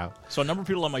 Yeah. So a number of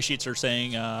people on my sheets are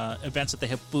saying events that they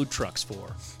have food trucks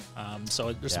for.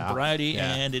 So there's some Yeah. variety,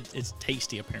 Yeah. and it's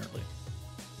tasty apparently.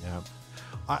 Yeah.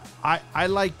 I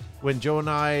like when Joe and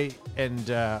I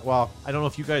well, I don't know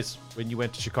if you guys when you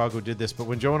went to Chicago did this, but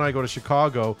when Joe and I go to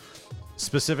Chicago,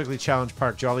 specifically Challenge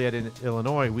Park, Joliet in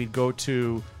Illinois, we'd go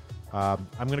to I'm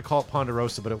going to call it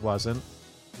Ponderosa, but it wasn't.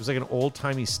 It was like an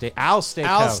old-timey Al's Steakhouse.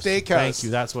 Al's Steakhouse. Thank you.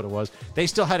 That's what it was. They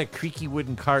still had a creaky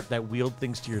wooden cart that wheeled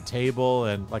things to your table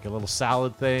and like a little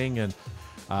salad thing, and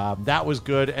that was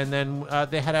good. And then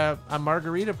they had a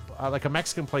margarita, like a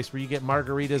Mexican place where you get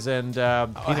margaritas and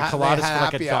pina coladas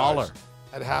for like $1.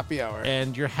 At happy hour.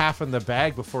 And you're half in the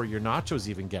bag before your nachos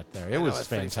even get there. It was it's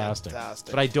pretty fantastic. fantastic.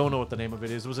 But I don't know what the name of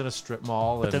it is. It was in a strip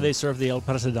mall. But then they serve the El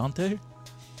Presidente?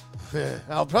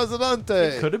 El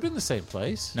Presidente. Could have been the same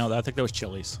place. No, I think that was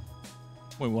Chili's.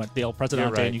 We went the El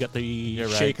Presidente, right. and you got the right.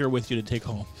 shaker with you to take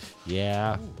home.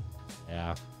 Yeah.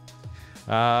 Yeah.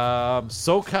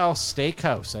 SoCal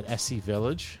Steakhouse at SC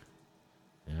Village.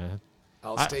 Yeah.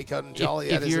 El I- Steakhouse in if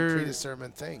Joliet is a you're-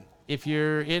 predetermined thing. If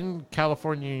you're in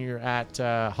California and you're at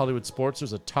Hollywood Sports,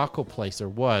 there's a taco place, there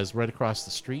was, right across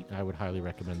the street. I would highly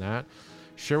recommend that.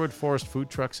 Sherwood Forest Food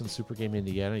Trucks in Super Game,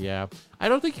 Indiana. Yeah. I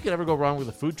don't think you could ever go wrong with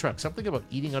a food truck. Something about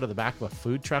eating out of the back of a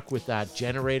food truck with that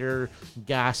generator,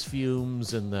 gas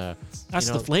fumes, and That's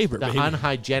the flavor, the baby.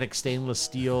 unhygienic stainless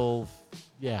steel.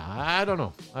 Yeah, I don't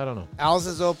know. Al's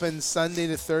is open Sunday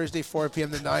to Thursday, 4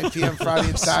 p.m. to 9 p.m. Friday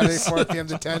and Saturday, 4 p.m.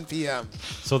 to 10 p.m.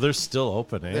 So they're still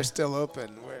open, eh? They're still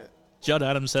open. Judd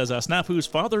Adams says, Snafu's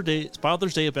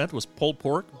Father's Day event was pulled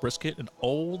pork, brisket, and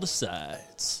all the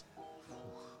sides.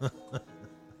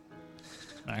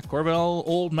 Corvell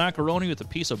old macaroni with a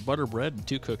piece of butter bread and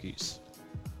 2 cookies.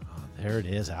 There it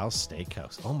is, Al's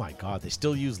Steakhouse. Oh my God, they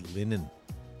still use linen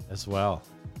as well.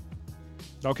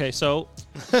 Okay, so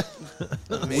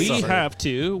we have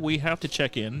to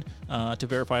check in to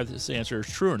verify if this answer is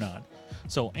true or not.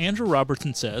 So Andrew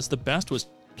Robertson says the best was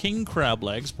king crab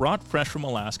legs brought fresh from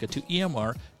Alaska to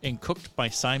EMR and cooked by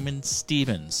Simon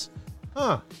Stevens.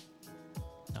 Huh.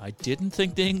 I didn't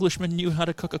think the Englishman knew how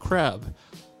to cook a crab,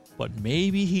 but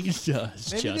maybe he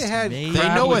does. Maybe just they had maybe. They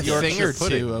crab know a with Yorkshire thing or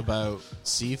pudding. two about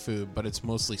seafood, but it's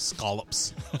mostly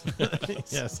scallops.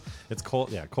 Yes, it's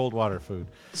cold. Yeah, cold water food.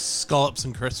 Scallops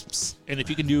and crisps. And if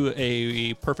you can do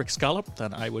a perfect scallop,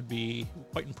 then I would be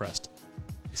quite impressed.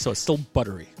 So it's still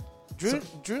buttery.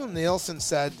 Drew Nielsen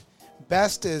said,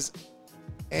 best is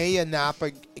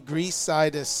Napa, Greece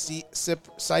side of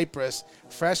Cyprus,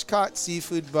 fresh caught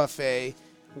seafood buffet,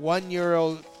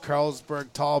 €1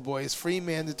 Carlsberg Tall Boys, free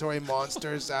mandatory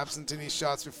monsters, absentee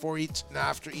shots before each and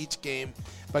after each game,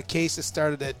 but cases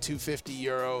started at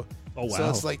 €250. Oh, So wow.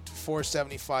 it's like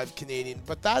 $4.75 Canadian.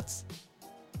 But that'd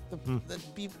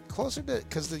be closer to,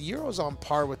 because the euro's on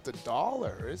par with the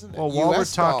dollar, isn't it? Well, while we're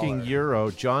US talking dollar.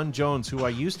 euro, John Jones, who I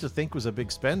used to think was a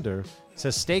big spender,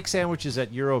 says steak sandwiches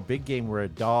at Euro Big Game were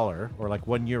 $1 or like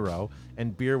 €1,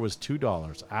 and beer was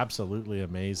 $2. Absolutely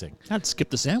amazing. I'd skip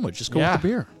the sandwich. Just go Yeah. with the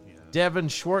beer. Devin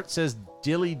Schwartz says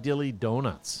Dilly Dilly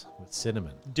Donuts with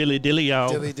cinnamon. Dilly dilly yow.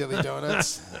 Dilly Dilly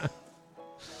Donuts.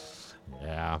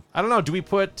 Yeah. I don't know. Do we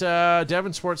put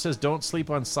Devin Schwartz says don't sleep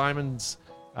on Simon's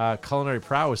culinary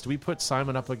prowess. Do we put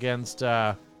Simon up against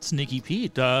Sneaky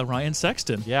Pete, Ryan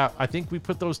Sexton. yeah, I think we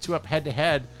put those two up head to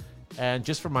head. And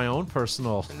just for my own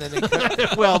personal And then they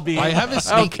cook. well-being, I have a I don't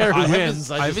sneak, care who I have a-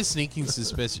 wins. I have a sneaking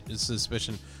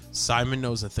suspicion Simon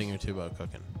knows a thing or two about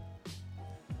cooking.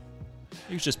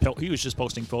 He was just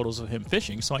posting photos of him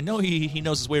fishing, so I know he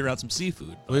knows his way around some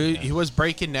seafood. He was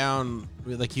breaking down,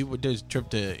 like he did his trip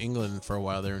to England for a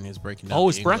while there, and he was breaking down. Oh, the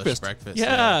his English breakfast.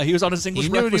 Yeah, he was on his English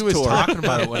He knew what breakfast he was tour. talking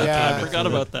about it when Yeah. it I came. forgot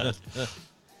about that.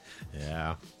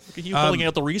 yeah. Look at you pulling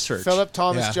out the research. Philip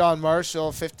Thomas Yeah. John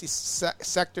Marshall,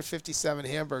 Sector 57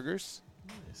 hamburgers.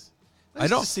 Nice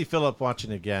don't- to see Philip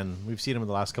watching again. We've seen him in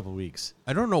the last couple of weeks.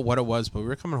 I don't know what it was, but we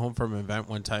were coming home from an event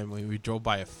one time. We drove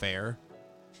by a fair,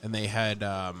 and they had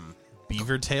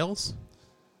beaver tails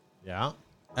Yeah.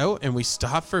 out, and we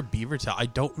stopped for beaver tail. I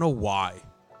don't know why,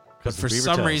 but 'Cause the for beaver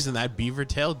some tails. reason that beaver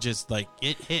tail just like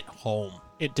it hit home.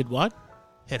 It did what?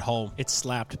 Hit home. It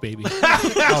slapped, baby.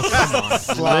 Oh,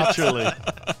 come on. Literally.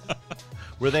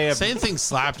 Were they Saying things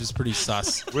slapped is pretty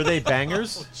sus. were they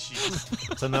bangers?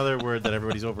 It's another word that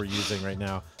everybody's overusing right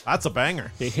now. That's a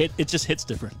banger. It just hits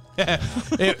different.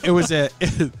 It was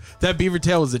that beaver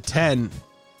tail was a 10,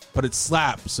 but it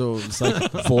slapped, so it was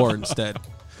like 4 instead.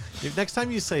 If next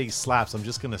time you say slaps, I'm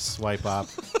just gonna swipe up.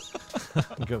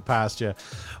 go past you.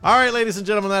 All right, ladies and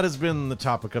gentlemen, that has been the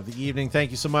topic of the evening.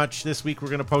 Thank you so much. This week we're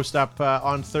going to post up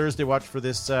on Thursday. Watch for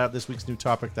this week's new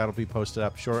topic. That'll be posted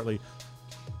up shortly.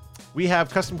 We have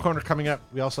Custom Corner coming up.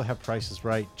 We also have Prices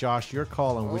Right. Josh, your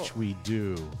call on which we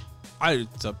do.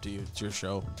 It's up to you. It's your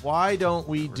show. Why don't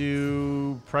we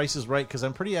do Prices Right? Because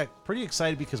I'm pretty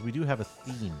excited because we do have a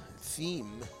theme. We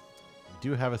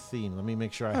do have a theme. Let me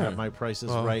make sure I have my Prices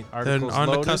Right articles then on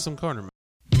loaded. the Custom Corner.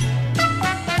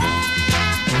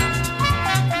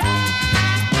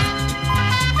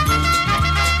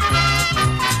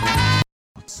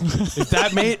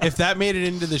 If that made it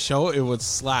into the show, it would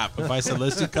slap. If I said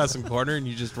let's do Custom Corner and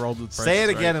you just rolled with Prices Say it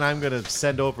again, Right. and I'm going to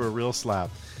send over a real slap.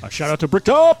 A shout out to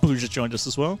Bricktop, who just joined us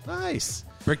as well. Nice.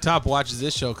 Bricktop watches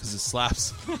this show because it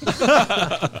slaps.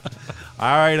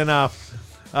 All right, enough.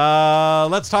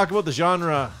 Let's talk about the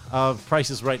genre of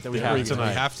Prices Right that we have We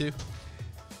tonight. have to.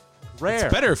 Rare.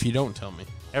 It's better if you don't tell me.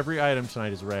 Every item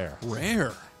tonight is rare.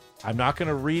 Rare. I'm not going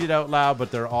to read it out loud,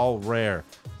 but they're all rare.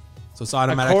 So it's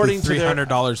automatically According to their-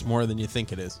 $300 more than you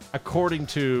think it is. According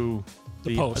to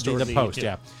The Post or the the- Post,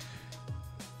 yeah.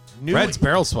 New, Red's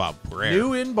Barrel Swap. Rare.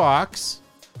 new inbox.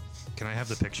 Can I have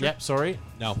the picture? Yep, sorry.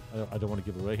 No. I don't want to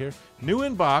give it away here. New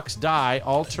inbox dye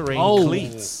all-terrain Oh.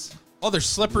 cleats. Oh, they're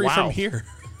slippery Wow. from here.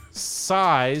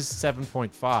 Size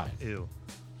 7.5. Ew.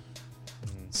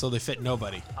 So they fit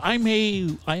nobody. I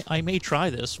may try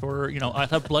this for, I'd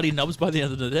have bloody nubs by the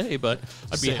end of the day, but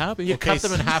I'd be Say- happy. You cut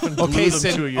them in half and glue Okay,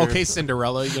 them to your... okay,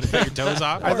 Cinderella, you gonna cut your toes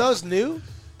off? Are those new?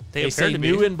 They appear say to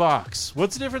new be. inbox.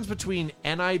 What's the difference between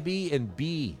NIB and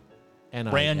B?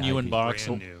 Brand new NIB? inbox.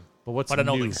 Brand new. But what's I don't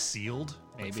know, new? Like sealed?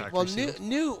 Like Maybe. factory Well, sealed?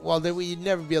 new. Well, then we'd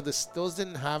never be able to. Those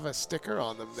didn't have a sticker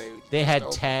on them. They had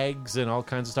just tags and all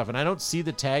kinds of stuff, and I don't see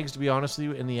the tags, to be honest with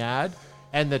you, in the ad.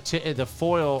 And the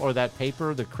foil or that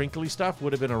paper, the crinkly stuff,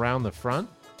 would have been around the front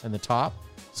and the top.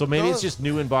 So maybe it's Those- just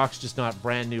new in box, just not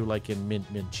brand new, like in mint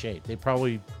shape. They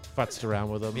probably futzed around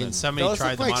with them. I mean, and- somebody Those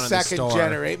tried look them like on in the second store.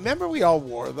 generate. Remember, we all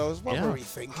wore those. What Yeah. were we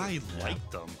thinking? I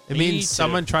like them. It Me means too.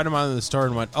 someone tried them on in the store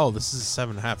and went, "Oh, this is a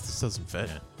 7.5. This doesn't fit."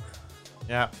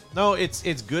 yeah, no, it's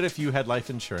good if you had life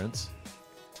insurance.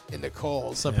 In the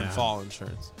cold. Slip Yeah. and fall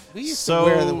insurance. We used So-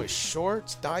 to wear them with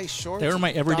shorts, dye shorts. They were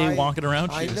my everyday dye- walking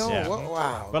around I shoes. know. Yeah.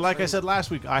 Wow. But like I said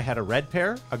last week, I had a red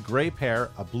pair, a gray pair,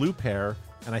 a blue pair,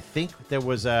 and I think there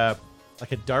was a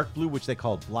dark blue, which they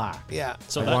called black. Yeah.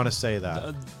 So I that- want to say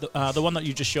that. The one that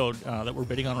you just showed that we're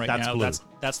bidding on right That's now, blue.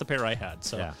 that's the pair I had.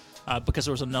 So Yeah. because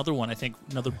there was another one, I think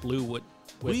another blue would.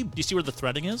 Do you see where the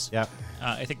threading is? Yeah.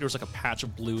 I think there was like a patch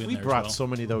of blue in We there. brought as well. so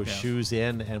many of those Yeah. shoes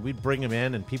in, and we'd bring them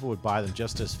in, and people would buy them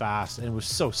just as fast, and it was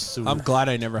so sued. I'm glad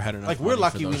I never had enough. Like, we're money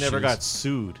lucky for we those never shoes. got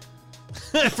sued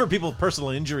for people personal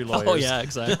injury lawyers. Oh yeah,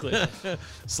 exactly.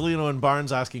 Celino and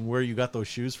Barnes asking where you got those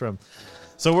shoes from.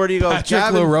 So where do you go, Patrick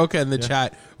Gavin? LaRocca in the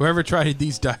chat. Whoever tried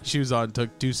these dye shoes on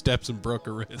took 2 steps and broke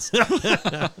a wrist.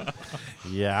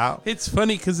 Yeah. It's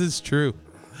funny because it's true.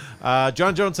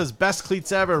 John Jones says best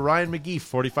cleats ever. Ryan McGee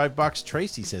 $45.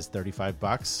 Tracy says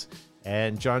 $35,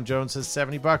 and John Jones says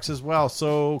 $70 as well.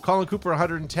 So Colin Cooper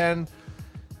 110.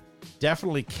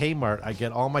 Definitely Kmart. I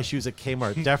get all my shoes at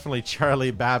Kmart. Definitely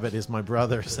Charlie Babbitt is my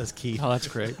brother, says Keith. Oh, that's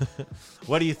great.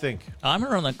 What do you think? I'm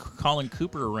around the Colin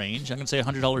Cooper range. I'm gonna say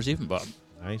 $100 even, Bob.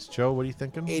 Nice. Joe, what are you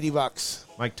thinking? $80.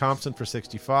 Mike Thompson for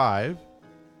 65.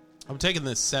 I'm taking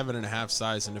this 7.5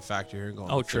 size into factory here and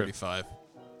going Oh, to true. 35.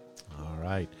 All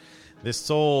right. This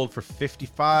sold for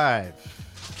 55.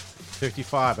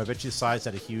 55. I bet you the size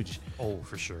had a huge. Oh,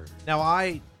 for sure. Now,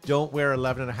 I don't wear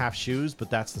 11 and a half shoes, but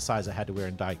that's the size I had to wear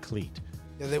in dye cleat.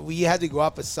 Yeah, that we had to go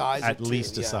up a size. At or two,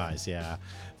 least a yeah. size, yeah.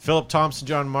 Philip Thompson,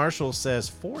 John Marshall says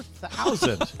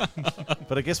 4,000.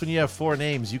 But I guess when you have 4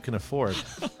 names, you can afford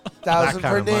 1,000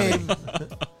 per kind name.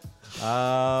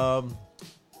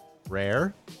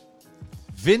 rare.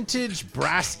 Vintage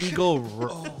Brass Eagle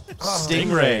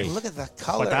Stingray. Look at the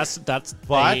color. But that's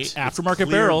But a it's aftermarket clear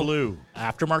barrel. blue.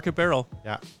 Aftermarket barrel.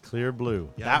 Yeah, clear blue.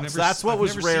 Yeah, I've That's what I've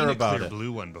was never rare seen a about clear it.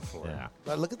 blue one before. Yeah.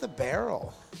 But look at the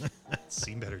barrel.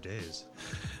 Seen better days.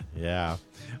 Yeah.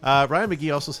 Ryan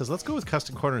McGee also says, let's go with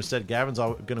Custom Corner instead. Gavin's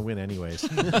going to win anyways.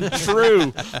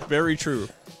 True. Very true.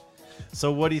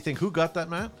 So what do you think? Who got that,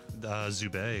 Matt?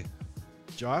 Zubay.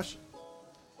 Josh?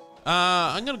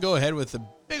 I'm going to go ahead with a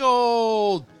big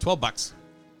old $12.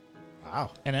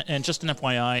 Wow. And just an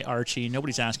FYI, Archie,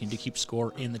 nobody's asking to keep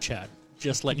score in the chat.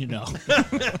 Just letting you know.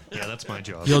 Yeah, that's my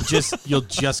job. You'll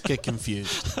just get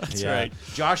confused. That's Yeah. right.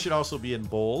 Josh should also be in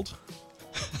bold.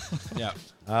 Yeah.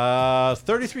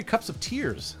 33 Cups of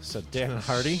Tears, said Dan and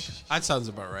Hardy. That sounds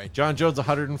about right. John Jones,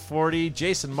 140.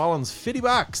 Jason Mullins,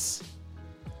 $50.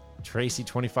 Tracy,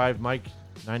 25. Mike,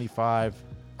 95.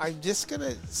 I'm just going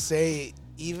to say,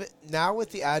 even now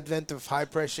with the advent of high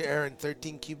pressure air and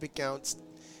 13 cubic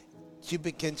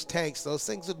inch tanks, those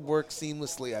things would work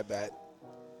seamlessly, I bet.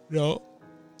 No,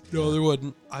 there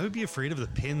wouldn't. I would be afraid of the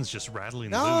pins just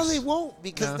rattling No, loose. they won't,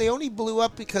 because they only blew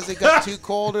up because they got too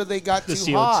cold or they got The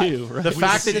too hot. CO2, right? The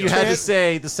fact that the you had to trans-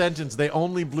 say the sentence, they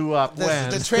only blew up when.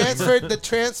 The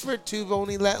transfer tube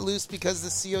only let loose because the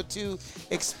CO2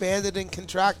 expanded and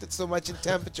contracted so much in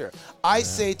temperature. I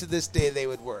say to this day they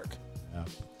would work. Yeah.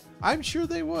 I'm sure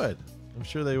they would. I'm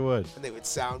sure they would. And they would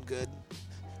sound good.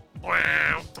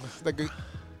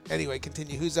 Anyway,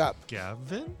 continue. Who's up?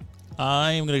 Gavin?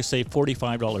 I'm going to say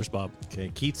 $45, Bob.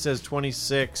 Okay, Keith says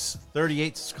 26,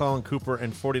 38 is Colin Cooper,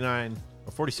 and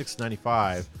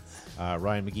 46.95.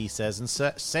 Ryan McGee says, and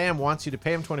Sam wants you to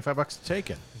pay him $25 to take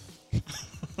it.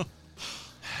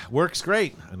 Works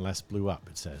great, unless blew up.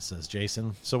 It says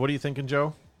Jason. So what are you thinking,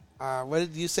 Joe? What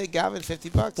did you say, Gavin?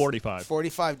 $50? 45.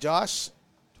 45. Josh?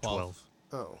 12.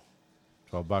 Oh,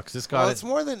 $12. This well, got it's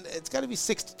more than. It's got to be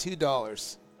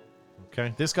 $62.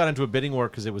 Okay, this got into a bidding war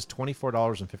because it was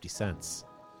 $24.50.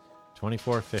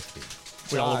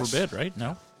 $24.50. We all Josh. overbid, right?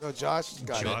 No? No, Josh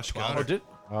got Josh it. got Oh, her. did?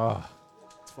 Oh,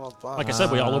 $12. Like I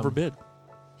said, we all overbid.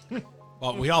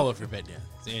 Well, we all overbid you,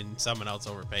 and someone else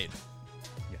overpaid.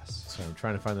 Yes. so I'm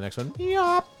trying to find the next one.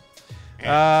 Yup.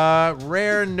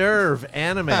 Rare Nerve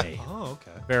anime Oh,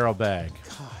 okay. barrel bag.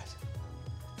 God.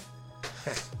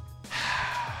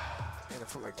 I gotta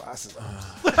put my glasses on.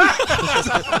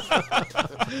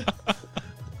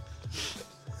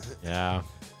 Yeah.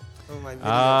 Oh, my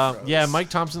video froze. Yeah, Mike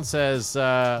Thompson says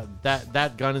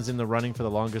that gun is in the running for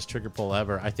the longest trigger pull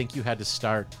ever. I think you had to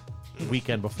start the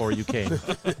weekend before you came.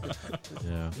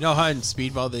 Yeah. You know how in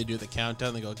Speedball they do the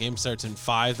countdown? They go, game starts in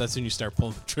 5. That's when you start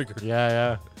pulling the trigger.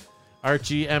 Yeah.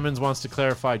 Archie Emmons wants to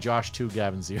clarify Josh 2,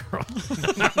 Gavin 0. Let's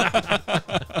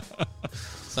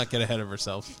not get ahead of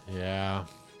ourselves. Yeah.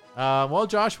 Well,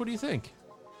 Josh, what do you think?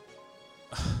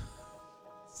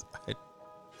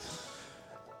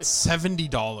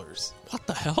 $70. What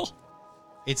the hell?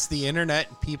 It's the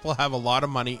internet. People have a lot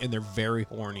of money, and they're very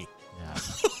horny. Yeah.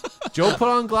 Joe put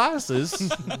on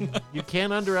glasses. You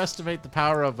can't underestimate the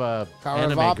power of a Power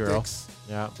anime of girl. optics.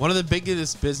 Yeah. One of the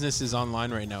biggest businesses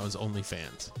online right now is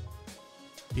OnlyFans.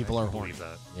 People are horny. Believe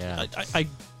that. Yeah.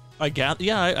 I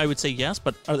would say yes,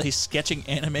 but are they sketching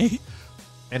anime?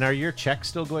 And are your checks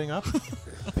still going up?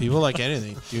 People like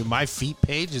anything. Dude, my feet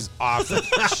page is off the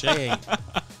chain.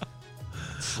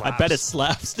 I bet it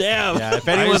slaps down. Yeah. If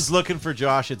anyone's looking for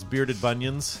Josh, it's bearded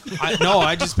bunions.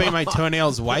 I just paint my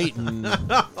toenails white and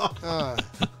Yeah,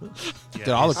 get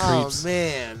all the Oh, creeps.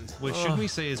 man. Wait, shouldn't we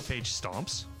say his page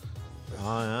stomps?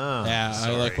 Oh, yeah. Yeah,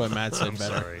 Sorry. I like what Matt said I'm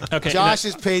better. sorry. Okay,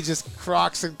 Josh's page is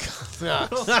Crocs and.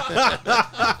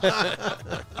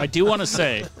 I do want to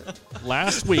say,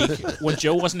 last week when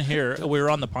Joe wasn't here, we were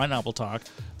on the Pineapple Talk.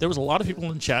 There was a lot of people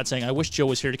in the chat saying, "I wish Joe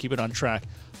was here to keep it on track."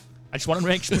 I just wanted to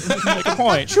make a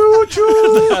point. Choo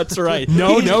choo. That's right.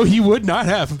 No, he would not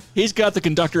have. He's got the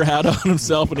conductor hat on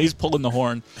himself, and he's pulling the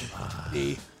horn.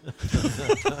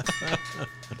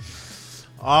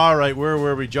 All right, where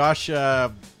were we? Josh,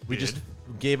 we just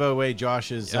gave away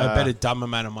Josh's. I bet a dumb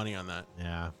amount of money on that.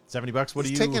 Yeah, $70. What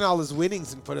He's do you? taking all his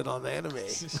winnings and put it on the anime.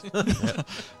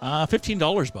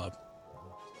 $15, Bob.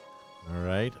 All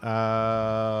right.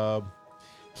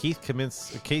 Keith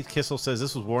Kissel says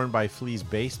this was worn by Flea's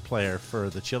bass player for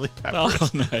the Chili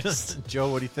Peppers. Oh, nice. Joe,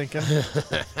 what are you thinking?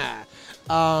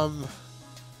 At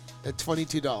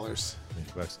 $22.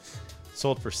 $20.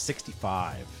 Sold for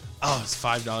 $65. Oh, it's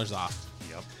 $5 off.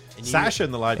 Yep. And Sasha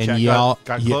in the live and chat y'all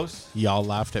got close. Y'all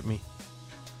laughed at me.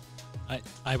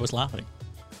 I was laughing.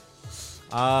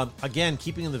 Again,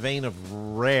 keeping in the vein of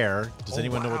rare. Does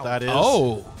anyone know what that is?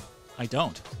 Oh, I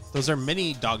don't. those are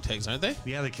mini dog tags, aren't they?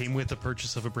 Yeah, they came with the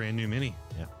purchase of a brand new Mini.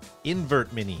 Yeah.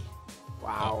 Invert Mini.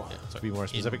 Wow. Yeah, To be more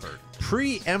specific. Invert.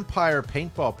 Pre-Empire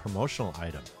paintball promotional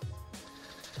item.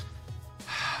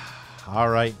 All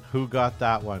right, who got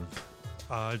that one?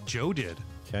 Joe did.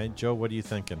 Okay, Joe, what are you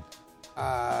thinking?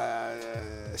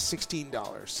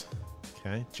 $16.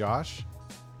 Okay, Josh?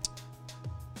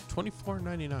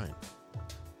 $24.99.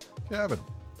 Gavin.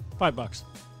 $5.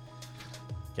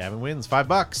 Gavin wins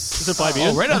 $5. Is it 5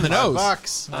 years? Oh, right on the nose.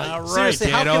 $5. All right. Seriously,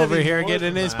 how Get could it over be here, more get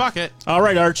in than his that? pocket. All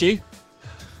right, Archie.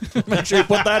 Make sure you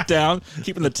put that down.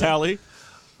 Keeping the tally.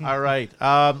 All right.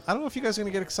 I don't know if you guys are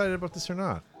going to get excited about this or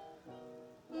not.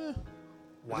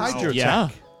 Hydrotech. Yeah.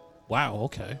 Wow,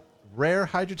 okay. Rare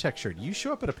Hydrotech shirt. You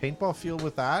show up at a paintball field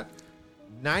with that,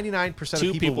 99% Two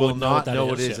of people people will would know not what that know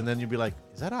what is, it is, yeah. and then you'll be like,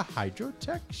 is that a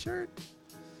Hydrotech shirt?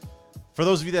 For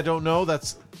those of you that don't know,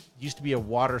 that's used to be a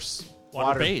water-based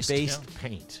Water-based,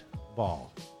 paint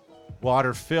ball.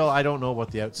 Water fill. I don't know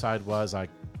what the outside was. I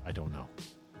don't know.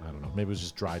 Maybe it was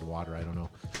just dried water. I don't know.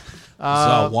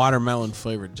 It's watermelon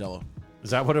flavored Jello. Is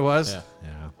that what it was?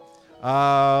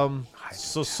 Yeah.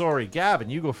 So sorry, Gavin.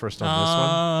 You go first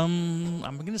on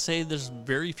I'm going to say there's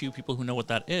very few people who know what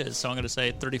that is, so I'm going to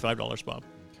say $35, Bob.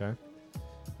 this one.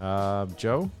 Okay.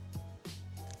 Joe.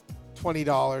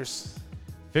 $20.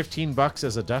 $15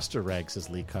 as a duster rag, says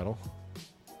Lee Cuddle.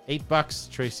 $8,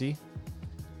 Tracy.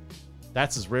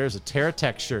 That's as rare as a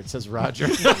TerraTech shirt, says Roger.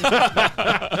 What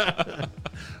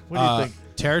do you think?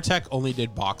 TerraTech only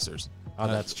did boxers. Oh,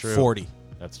 that's true. 40.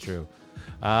 That's true.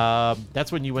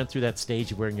 That's when you went through that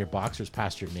stage of wearing your boxers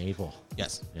past your navel.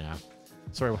 Yes. Yeah.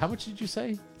 Sorry, how much did you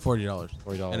say? $40.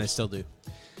 $40. And I still do.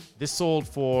 This sold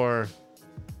for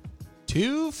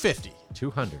 $250.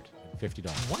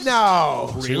 $250.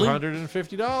 No. Really?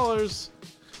 $250.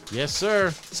 Yes,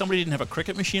 sir. Somebody didn't have a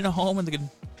cricket machine at home and they could.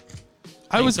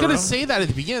 I was going to around? say that at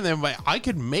the beginning, but I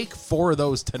could make 4 of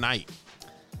those tonight.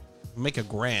 Make a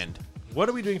grand. What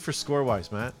are we doing for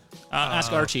score-wise, Matt?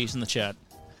 Ask Archie's in the chat.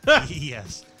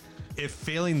 Yes. If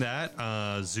failing that,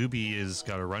 Zuby has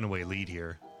got a runaway lead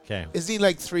here. Okay. Is he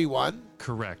like 3-1?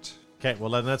 Correct. Okay, well,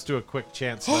 then let's do a quick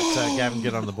chance. Let Gavin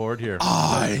get on the board here.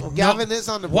 Gavin is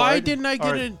on the board. Why didn't I get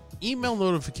All right. an email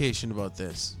notification about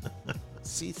this?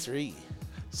 C3?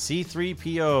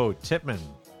 C3PO, Tipman.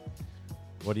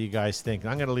 What do you guys think?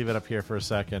 I'm going to leave it up here for a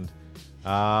second.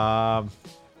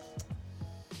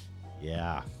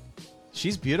 Yeah.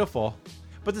 She's beautiful.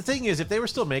 But the thing is, if they were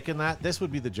still making that, this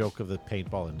would be the joke of the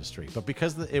paintball industry. But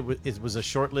because it was a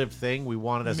short-lived thing, we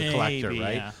want it as a collector, Maybe,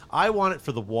 right? yeah. I want it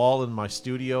for the wall in my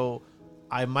studio.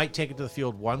 I might take it to the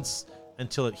field once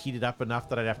until it heated up enough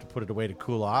that I'd have to put it away to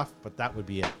cool off, but that would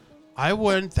be it. I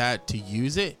want that to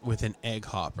use it with an egg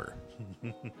hopper.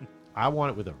 I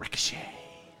want it with a ricochet.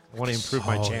 I want to improve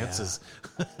my Oh, chances.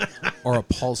 Or a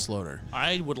pulse loader.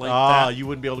 I would like Ah, that. you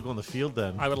wouldn't be able to go on the field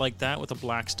then. I would like that with a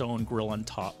Blackstone grill on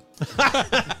top.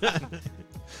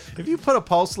 If you put a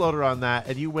pulse loader on that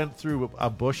and you went through a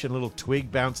bush and a little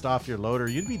twig bounced off your loader,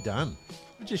 you'd be done. It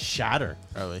would just shatter.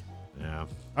 Probably. Yeah. All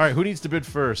right, who needs to bid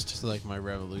first? It's like my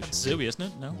revolution. Zuby, isn't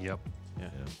it? No. Yep.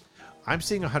 I'm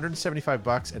seeing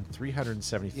 $175 and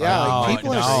 $375. Yeah, like Oh,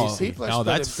 people no, are people are no,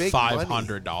 spending that's big money.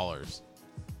 $500.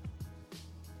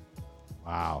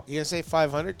 Wow. You gonna say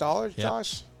 $500,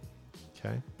 Josh?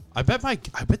 Okay. I bet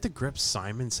the grips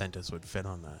Simon sent us would fit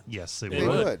on that. Yes, they They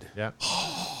would. would. Yeah.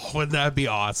 Wouldn't that be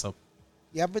awesome?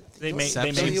 Yeah, but They don't- may-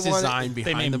 don't Septic's you want design it, they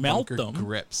may behind the melt bunker them.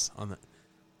 grips on the.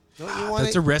 don't you want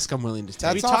That's it? a risk I'm willing to take.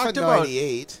 That's We off talked at about-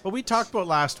 98. But we talked about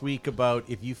last week about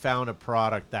if you found a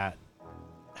product that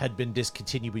had been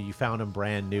discontinued, but you found them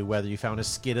brand new, whether you found a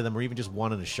skid of them or even just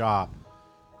one in a shop.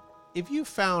 If you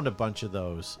found a bunch of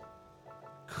those,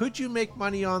 could you make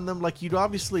money on them? Like, you'd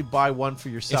obviously buy one for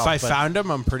yourself. If I but found them,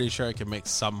 I'm pretty sure I could make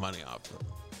some money off them.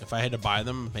 If I had to buy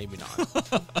them, maybe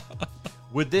not.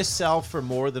 would this sell for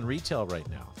more than retail right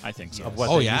now? I think so. Of what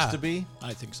Oh, they yeah. used to be?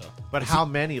 I think so. But how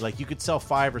many? Like, you could sell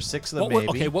 5 or 6 of them, What were, maybe.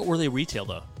 okay, what were they retail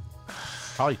though?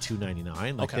 Probably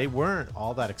 $2.99. Like, Okay. they weren't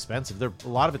all that expensive. A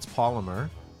lot of it's polymer.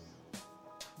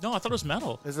 No, I thought it was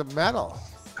metal, There's a metal.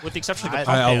 with the exception of the I-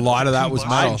 pump a handle. lot of that was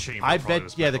Combustion metal. chamber I probably bet,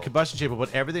 was yeah, the metal. combustion chamber,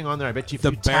 but everything on there, I bet you if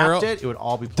The you barrel- tapped it would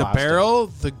all be The plastic. barrel,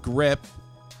 the grip,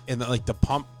 and the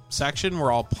pump section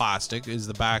were all plastic. Is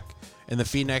the back and the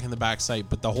feed neck and the back sight,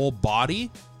 but the whole body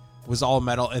was all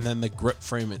metal, and then the grip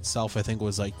frame itself, I think,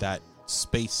 was like that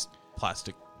space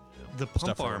plastic. The pump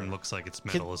Stuff like arm that. looks like it's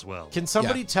metal as well. Can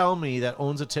somebody Yeah. tell me that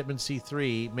owns a Tippmann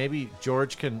C3? Maybe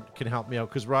George can help me out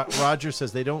because Roger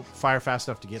says they don't fire fast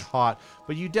enough to get hot,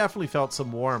 but you definitely felt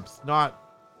some warmth. Not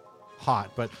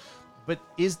hot, but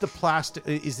is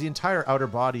the entire outer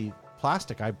body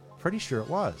plastic? I'm pretty sure it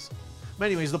was. But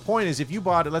anyways, the point is, if you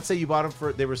bought it, let's say you bought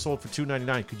them they were sold for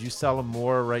 $2.99. Could you sell them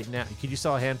more right now? Could you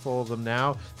sell a handful of them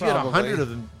now? If you had Probably. 100 of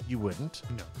them, you wouldn't.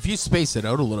 If you space it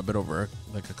out a little bit over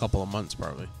like a couple of months,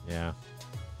 probably. Yeah.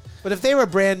 But if they were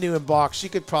brand new in box, you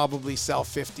could probably sell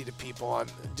 50 to people on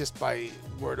just by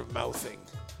word of mouthing.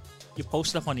 You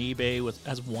post it up on eBay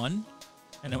as one,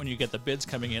 and then when you get the bids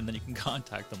coming in, then you can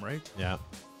contact them, right? Yeah.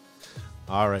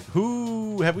 All right.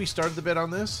 Who have we started the bid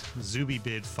on this? Zuby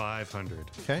bid 500.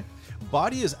 Okay.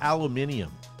 Body is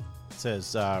aluminium,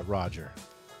 says Roger.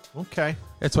 Okay.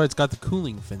 That's why it's got the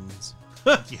cooling fins.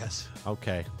 Yes.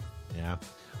 Okay. Yeah.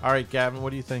 All right, Gavin, what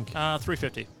do you think?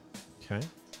 $350. Okay.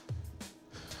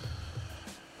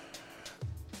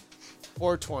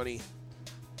 420.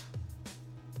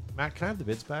 Matt, can I have the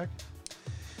bids back?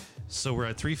 So we're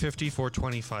at 350,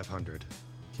 420, 500.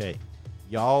 Okay.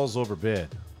 Y'all's overbid.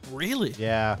 Really?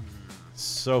 Yeah.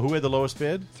 So who had the lowest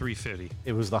bid? $350.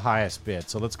 It was the highest bid.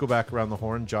 So let's go back around the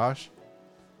horn, Josh.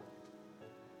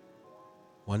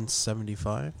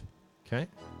 $175. Okay.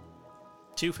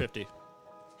 $250.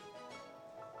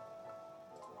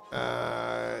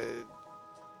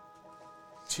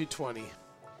 220.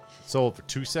 Sold for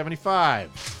 $275.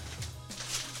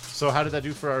 So how did that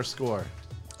do for our score?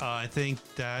 I think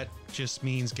that just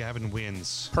means Gavin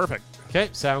wins. Perfect. Okay,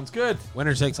 sounds good.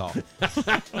 Winner takes all.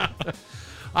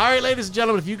 All right, ladies and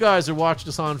gentlemen, if you guys are watching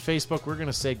us on Facebook, we're going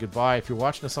to say goodbye. If you're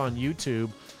watching us on YouTube,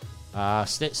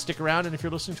 stick around. And if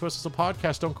you're listening to us as a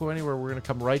podcast, don't go anywhere. We're going to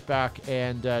come right back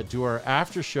and do our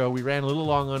after show. We ran a little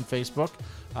long on Facebook,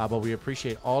 but we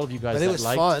appreciate all of you guys But that it was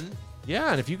liked. fun.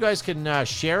 Yeah, and if you guys can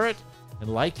share it and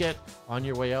like it on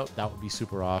your way out, that would be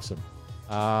super awesome.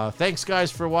 Thanks, guys,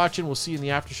 for watching. We'll see you in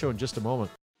the after show in just a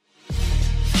moment.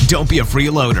 Don't be a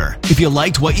freeloader. If you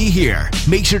liked what you hear,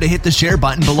 make sure to hit the share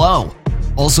button below.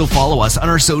 Also follow us on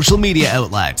our social media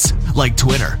outlets like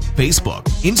Twitter, Facebook,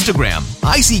 Instagram,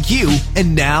 ICQ,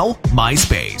 and now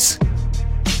MySpace.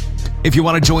 If you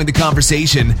want to join the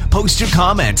conversation, post your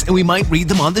comments and we might read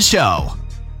them on the show.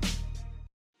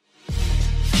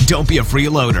 Don't be a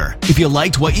freeloader. If you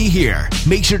liked what you hear,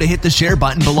 make sure to hit the share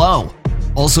button below.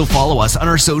 Also follow us on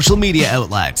our social media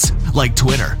outlets like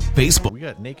Twitter, Facebook. We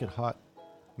got Naked Hot.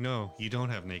 No, you don't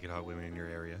have naked hot women in your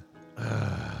area.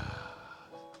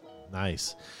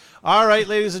 Nice. All right,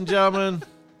 ladies and gentlemen.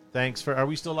 Thanks for... Are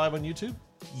we still live on YouTube?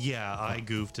 Yeah, I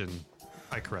goofed and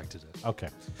I corrected it. Okay.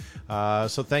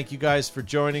 So thank you guys for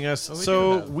joining us. we So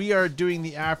do have- we are doing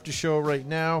the after show right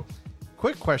now.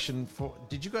 Quick question.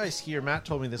 Did you guys hear... Matt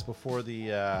told me this before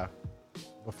the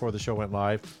show went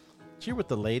live. Did you hear what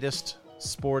the latest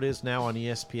sport is now on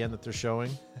ESPN that they're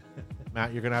showing?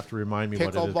 Matt, you're going to have to remind me what it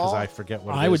is because Pickleball? I forget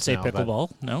what it is I would say now, but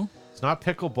pickleball. No? It's not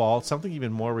pickleball. It's something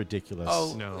even more ridiculous.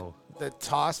 Oh, No. the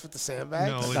toss with the sandbag?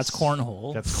 No, That's it's-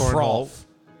 cornhole. That's cornhole. Frolf.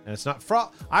 And it's not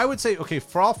Frolf. I would say, okay,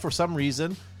 Frolf for some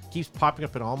reason keeps popping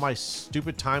up in all my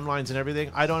stupid timelines and everything.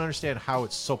 I don't understand how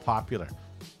it's so popular.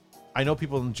 I know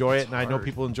people enjoy it, and I know hard.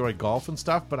 people enjoy golf and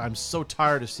stuff, but I'm so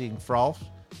tired of seeing Frolf.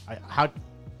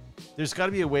 There's got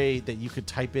to be a way that you could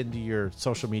type into your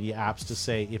social media apps to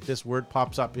say if this word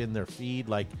pops up in their feed,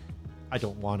 like, I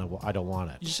don't want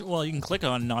it. You can click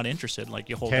on not interested. Like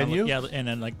you hold Can down, you? yeah, and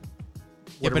then like,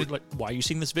 Yeah, what but are- like, why are you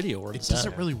seeing this video? Or It is that-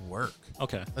 doesn't really work.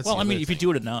 Okay. That's Well, the I mean, other if you thing.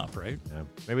 do it enough, right? Yeah,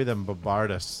 maybe them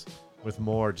bombard us with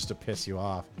more just to piss you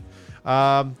off.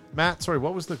 Matt, sorry,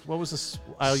 what was this?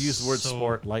 I'll use the word So-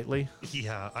 sport lightly.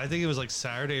 Yeah, I think it was like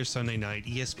Saturday or Sunday night.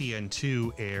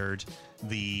 ESPN2 aired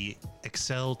the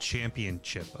Excel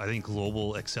Championship. I think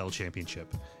Global Excel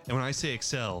Championship. And when I say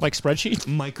Excel, Like spreadsheet.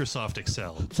 Microsoft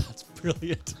Excel. That's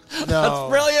brilliant. No. That's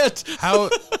brilliant.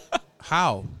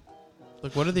 How?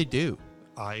 Like, what do they do?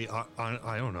 I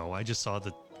don't know. I just saw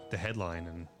the headline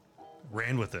and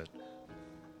ran with it.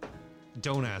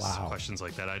 Don't ask Wow. questions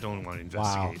like that. I don't want to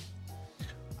investigate.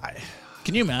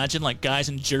 Can you imagine like guys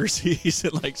in jerseys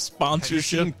and like Have you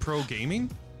sponsorship? seen pro gaming?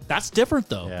 That's different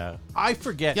though. Yeah, I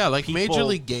forget. Yeah, like people- Major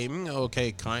League Gaming.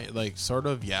 Okay, sort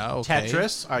of. Yeah, okay.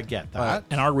 Tetris. I get that.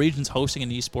 And our region's hosting an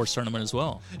esports tournament as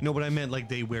well. No, but I meant like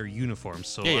they wear uniforms.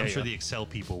 So Yeah, I'm yeah, sure yeah. the Excel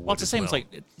people would. Well, it's the as same well. as like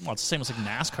it's the same as like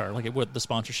NASCAR. Like it would the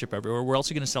sponsorship everywhere. Where else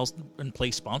are you going to sell and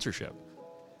play sponsorship?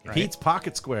 Right? Pete's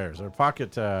pocket squares or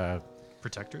pocket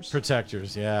protectors.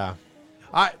 protectors. Yeah,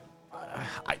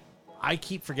 I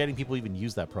keep forgetting people even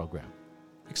use that program.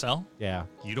 Excel. Yeah,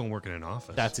 You don't work in an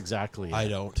office. that's exactly it. I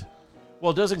don't.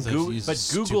 Well, doesn't So I Google? use But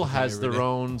this Google stupid thing has every their day.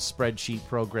 own spreadsheet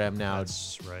program now.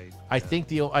 That's right. I think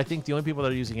the only people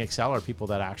that are using Excel are people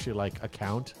that actually like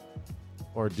account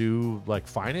or do like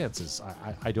finances.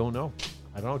 I don't know.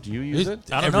 I don't know. Do you use it?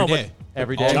 I don't Every know, day.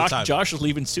 Every All day? the Josh, time. Josh is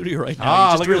leaving studio right now.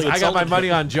 Ah, He just look at really this. I got my insulted money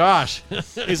me. on Josh.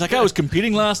 He's like, I was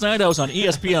competing last night. I was on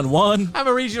ESPN 1. I'm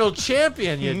a regional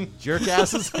champion, you jerk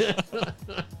asses.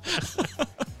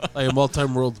 I am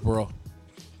all-time world bro.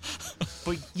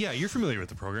 But yeah, you're familiar with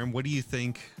the program. What do you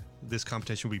think this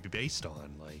competition would be based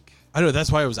on? Like, I know.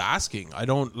 That's why I was asking. I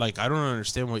don't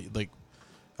understand what like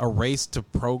a race to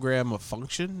program a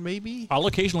function. Maybe. I'll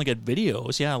occasionally get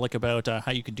videos, yeah, like about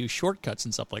how you can do shortcuts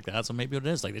and stuff like that. So maybe it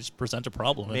is like they just present a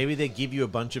problem. Maybe they give you a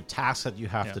bunch of tasks that you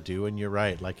have Yeah. to do, and you're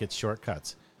right, like it's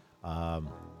shortcuts.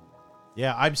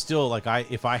 Yeah, I'm still like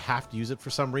if I have to use it for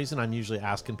some reason, I'm usually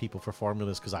asking people for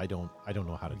formulas because I don't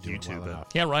know how to do it YouTube well it. enough.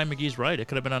 Yeah, Ryan McGee's right. It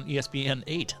could have been on ESPN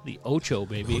 8, the Ocho,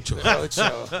 baby.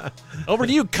 Ocho. Over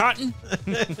to you, Cotton.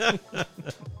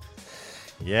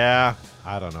 Yeah,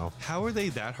 I don't know. how are they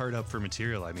that hard up for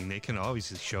material? I mean, they can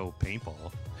obviously show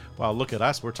paintball. Well, look at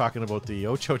us. We're talking about the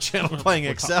Ocho channel playing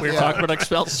Excel. We're talking about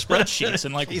Excel spreadsheets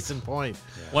and like Case in point.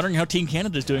 wondering how Team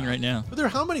Canada's doing right now. But there are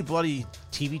how many bloody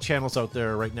TV channels out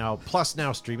there right now, plus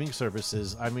now streaming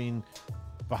services. I mean,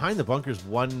 Behind the Bunker's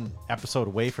one episode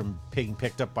away from being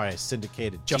picked up by a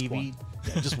syndicated Just TV. one.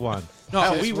 Yeah, just one. No,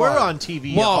 Hell, just we were one. on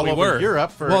TV Well, all we over were.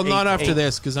 Europe for well, not after eight-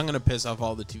 this, because I'm going to piss off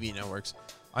all the TV networks.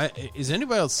 Is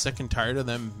anybody else sick and tired of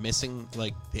them missing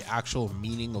like the actual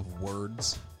meaning of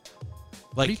words?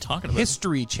 Like, are you talking about?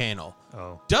 History Channel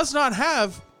Oh. does not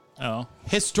have Oh,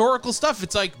 historical stuff.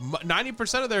 It's like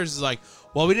 90% of theirs is like,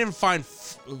 well, we didn't find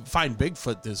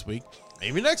Bigfoot this week.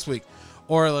 Maybe next week.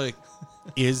 Or like,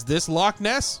 is this Loch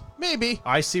Ness? Maybe.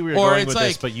 I see where you're Or going it's with like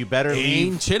this, but you better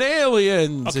leave. ancient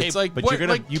aliens. Okay, it's like, But what, you're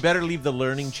gonna like, you better leave the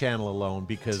Learning Channel alone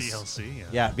because TLC,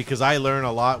 yeah, because I learn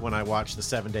a lot when I watch the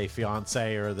 7 Day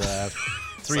Fiance or the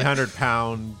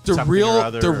 300-pound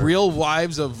the real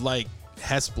wives of like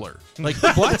Hespler. Like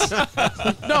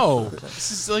what? No.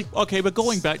 This is like okay, but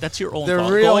going back, that's your own The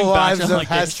fault. Real Going back Lives to of like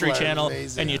the History Hessler, Channel,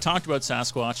 amazing. and you talked about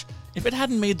Sasquatch. If it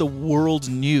hadn't made the world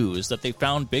news that they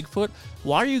found Bigfoot,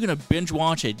 why are you going to binge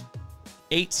watch a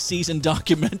 8-season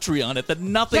documentary on it that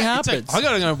nothing yeah, it's happens? like,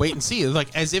 I gotta wait and see. It's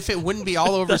like as if it wouldn't be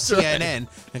all over That's right. CNN and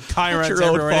That's Chiron's your own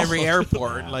everywhere at every fault.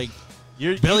 airport. Like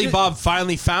You're, Billy you Bob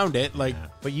finally found it. Like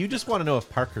But you just want to know if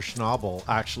Parker Schnabel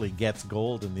actually gets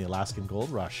gold in the Alaskan Gold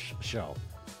Rush show.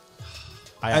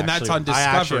 And that's on I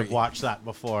actually Discovery. have watched that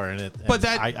before, and But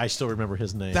that- I still remember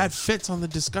his name. that fits on the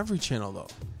Discovery Channel though.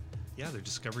 Yeah, they're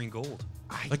discovering gold.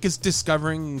 Like it's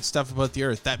discovering stuff about the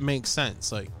Earth. That makes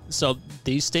sense. Like So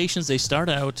these stations, they start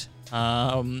out,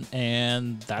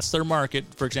 and that's their market.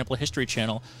 For example, History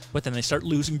Channel, but then they start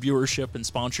losing viewership and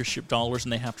sponsorship dollars,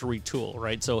 and they have to retool,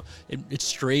 right? So it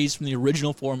strays from the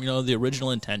original formula, the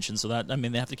original intention. So that, I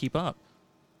mean, they have to keep up.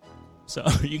 So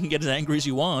you can get as angry as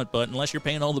you want, but unless you're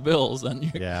paying all the bills, then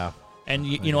you're, yeah. and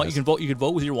you know what, you can vote. You can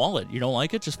vote with your wallet. You don't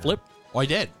like it, just flip. I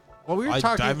did. Well, we were I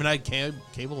talking. haven't had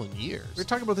cable in years. We were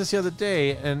talking about this the other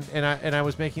day, and I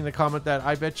was making the comment that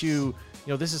I bet you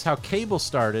this is how cable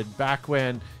started back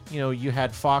when you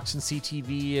had Fox and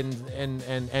CTV and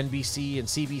NBC and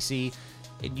CBC,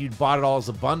 and you bought it all as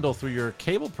a bundle through your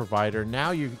cable provider.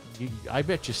 Now I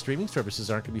bet you streaming services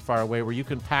aren't going to be far away where you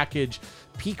can package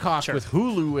Peacock Sure. with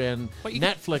Hulu and But you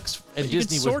can- Netflix and You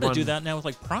Disney can sort with of one. do that now with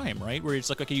like Prime, right? Where it's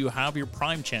like, okay, you have your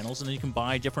Prime channels, and then you can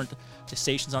buy different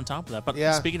stations on top of that. But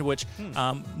Yeah. speaking of which,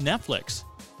 Netflix,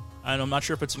 and I'm not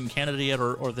sure if it's in Canada yet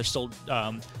or they're still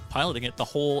piloting it, the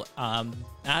whole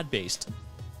ad-based.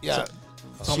 Yeah.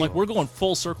 So I'm like, we're going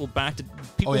full circle back to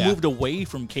people Oh, yeah. moved away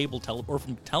from cable or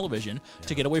from television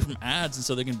to get away from ads, and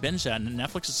so they can binge that. And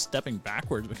Netflix is stepping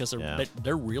backwards because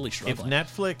they're really If struggling.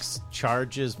 Netflix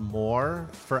charges more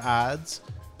for ads,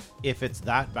 if it's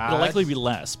that bad, It'll likely be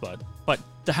less, but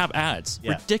to have ads,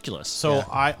 Yeah. ridiculous. So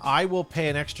I will pay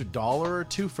an extra $1 or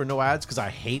 $2 for no ads because I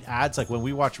hate ads. Like when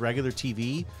we watch regular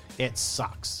TV, it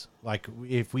sucks. Like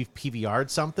if we've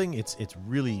PVR'd something, it's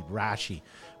really rashy.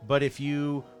 But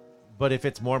if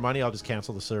it's more money, I'll just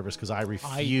cancel the service because I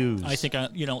refuse. I think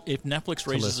if Netflix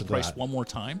raises listen the to price that. one more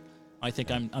time, I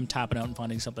think I'm tapping out and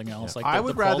finding something else. Like I the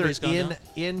would rather quality's gone down.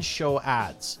 in show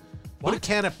ads. Put a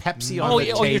can of Pepsi on Oh, the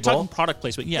yeah, table. you're talking product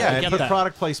placement. Yeah, I and get put that.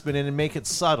 product placement in and make it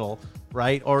subtle,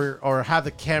 right? Or have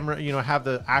the camera, have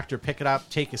the actor pick it up,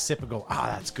 take a sip, and go,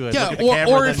 that's good. Yeah, Look at the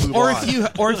camera, and then move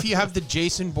on. if you have the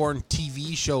Jason Bourne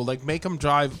TV show, like make them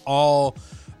drive all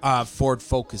Ford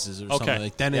Focuses or something. Okay.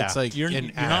 Like then Yeah. it's like You're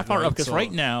an not ad, far right? up because So-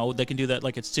 right now they can do that.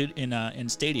 Like it's in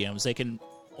stadiums, they can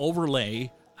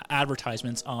overlay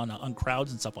advertisements on crowds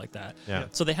and stuff like that. Yeah.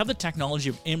 So they have the technology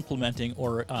of implementing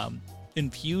or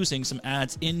infusing some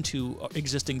ads into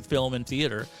existing film and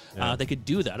theater. Yeah. They could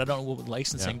do that. I don't know with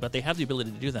licensing, Yeah. but they have the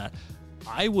ability to do that.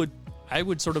 I would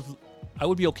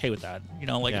be okay with that.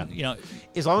 Yeah.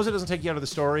 As long as it doesn't take you out of the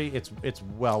story, it's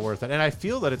well worth it. And I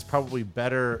feel that it's probably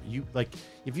better.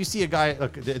 If you see a guy,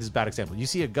 look, this is a bad example. You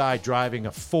see a guy driving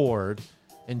a Ford,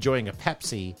 enjoying a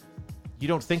Pepsi. You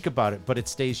don't think about it, but it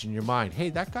stays in your mind. Hey,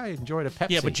 that guy enjoyed a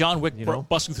Pepsi. Yeah, but John Wick you know?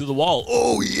 busting through the wall.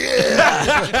 Oh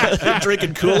yeah,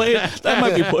 drinking Kool-Aid. That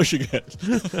might be pushing it.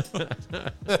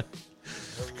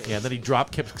 Yeah, and then he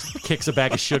kicks a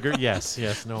bag of sugar. Yes,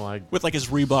 no, With like his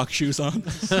Reebok shoes on.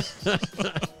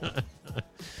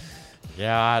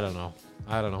 Yeah, I don't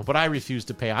know. But I refuse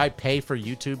to pay. I pay for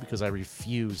YouTube because I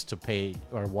refuse to pay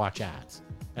or watch ads.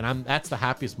 And that's the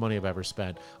happiest money I've ever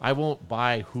spent. I won't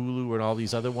buy Hulu and all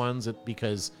these other ones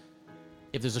because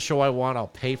if there's a show I want, I'll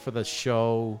pay for the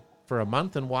show for a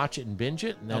month and watch it and binge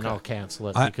it, and then I'll cancel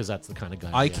it because that's the kind of guy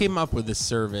I am. came up with a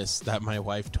service that my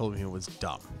wife told me was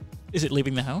dumb. Is it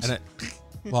leaving the house? And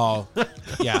well,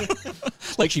 yeah.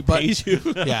 Like she pays you.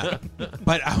 Yeah.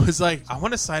 But I was like, I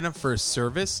want to sign up for a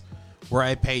service where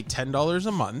I pay $10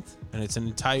 a month and it's an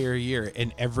entire year.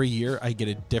 And every year I get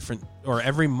a different, or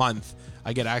every month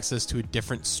I get access to a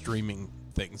different streaming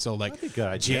thing. So like That'd be a good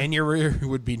idea. January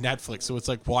would be Netflix. So it's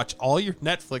like watch all your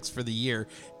Netflix for the year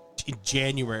in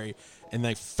January. And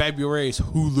like February is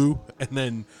Hulu, and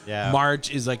then Yeah.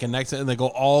 March is like a next, and they go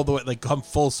all the way, like come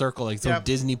full circle, like Yeah. some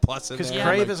Disney Plus. Because Yeah,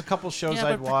 Crave but- is a couple shows Yeah,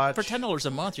 I'd but watch. for $10 a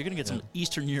month, you're gonna get some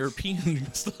Eastern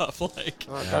European stuff like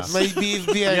That might be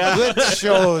good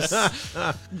shows.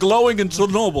 glowing in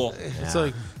Chernobyl. It's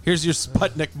like, here's your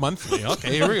Sputnik monthly.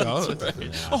 Okay, here we go.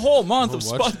 A whole month of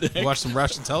Watch, Sputnik. watch some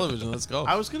Russian television. Let's go.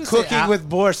 I was going to say Cooking with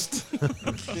borscht.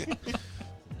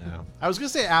 I was going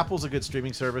to say Apple's a good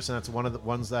streaming service, and that's one of the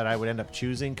ones that I would end up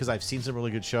choosing because I've seen some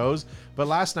really good shows. But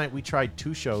last night we tried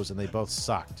 2 shows, and they both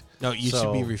sucked. No, you So-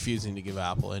 should be refusing to give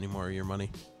Apple any more of your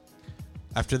money.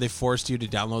 After they forced you to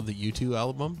download the U2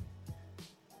 album.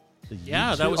 The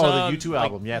Yeah, U2 that was the like- U2 like-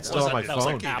 album. Yeah, it's what was still on my that? That was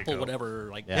phone. like Apple, whatever.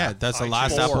 Like Yeah, that's the iTunes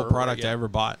last 4, Apple product yeah. I ever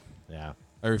bought. Yeah,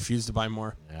 I refused to buy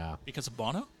more. yeah. Because of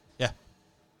Bono. Yeah.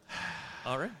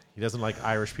 All right. He doesn't like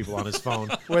Irish people on his phone.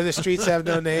 Where the streets have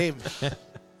no name.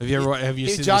 Have you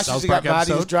seen Josh the used South to Park got mad.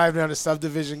 He was episode? driving down a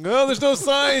subdivision. Oh, there's no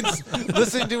signs.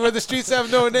 Listening to Where the Streets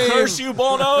Have No Name. Curse you,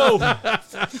 Bono.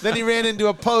 Then he ran into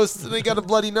a post and he got a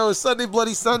bloody nose. Sunday,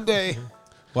 Bloody Sunday.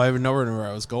 Well, I would know where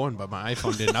I was going, but my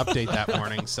iPhone didn't update that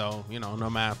morning, so, no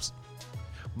maps.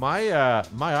 My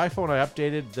iPhone, I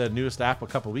updated the newest app a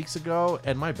couple weeks ago,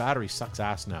 and my battery sucks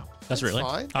ass now. That's really.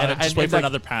 fine. Just wait for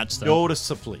another patch. Then.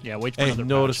 Noticeably. Yeah, wait for Hey, another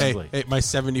noticeably. Hey, my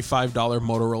 $75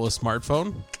 Motorola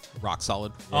smartphone, rock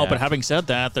solid. Oh, Yeah. but having said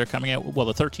that, they're coming out. Well,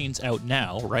 the 13's out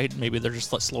now, right? Maybe they're just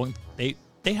slowing.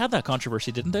 They had that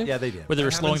controversy, didn't they? Yeah, they did. Where they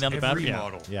were That slowing happens down the every battery. Yeah.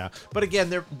 model. Yeah, but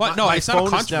again, they're. But no, my it's not a phone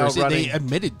is now controversy. They running-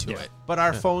 admitted to it. But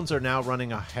our phones are now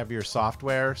running a heavier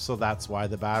software, so that's why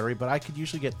the battery. But I could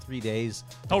usually get 3 days.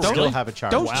 Oh, and still really? have a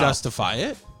charge. Don't Wow. justify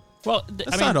it. Well,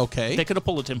 That's not okay. They could have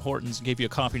pulled a Tim Hortons and gave you a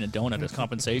coffee and a donut as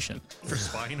compensation. For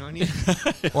spying on you?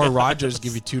 Or Rogers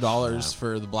give you $2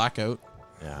 for the blackout.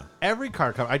 Yeah. Every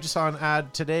car company. I just saw an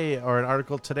ad today or an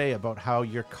article today about how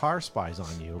your car spies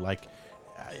on you, like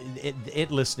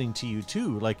it listening to you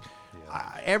too. Like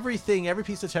everything, every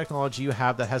piece of technology you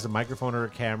have that has a microphone or a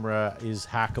camera is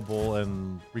hackable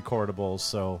and recordable.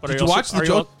 So But Did are you also- watch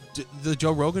are you the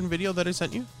Joe Rogan video that I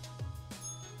sent you?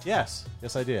 yes,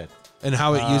 I did. And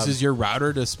how it uses your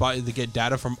router to get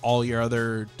data from all your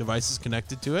other devices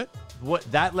connected to it? What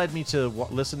that led me to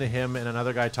listen to him and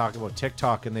another guy talk about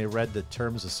TikTok, and they read the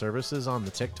terms of services on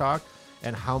the TikTok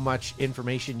and how much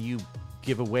information you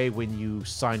give away when you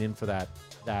sign in for that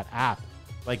app.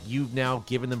 Like you've now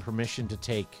given them permission to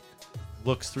take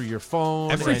looks through your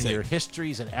phone and Everything. your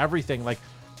histories and everything. Like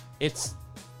it's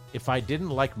if I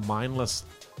didn't like mindless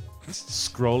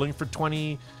scrolling for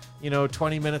 20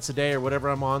 minutes a day or whatever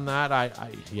I'm on that,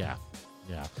 yeah.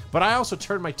 But I also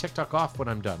turn my TikTok off when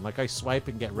I'm done. Like I swipe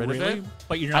and get rid of Really? it.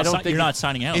 But you're I not. don't You're think not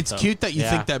signing out. It's though. cute that you Yeah.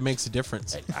 think that makes a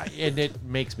difference. And it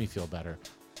makes me feel better.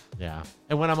 Yeah.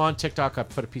 And when I'm on TikTok, I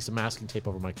put a piece of masking tape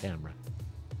over my camera.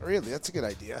 Really? That's a good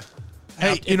idea.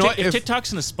 Hey, If you know what? If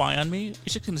TikTok's gonna spy on me, you're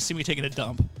just gonna see me taking a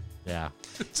dump. Yeah.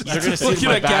 You're gonna see Looking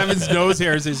my at back. Gavin's nose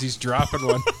hairs as he's dropping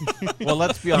one. Well,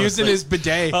 let's be honest. Using his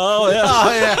bidet. Oh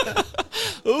yeah.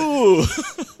 Ooh.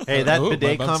 Hey, that Ooh, my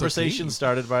bidet bum's so conversation clean.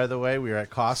 started, by the way. We were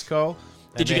at Costco. and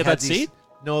Did you they get had that seat?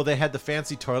 No, they had the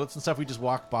fancy toilets and stuff. We just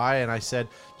walked by, and I said,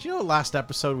 "Do you know last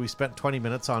episode we spent 20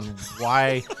 minutes on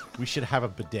why we should have a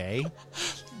bidet?"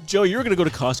 Joe, you were gonna go to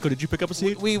Costco. Did you pick up a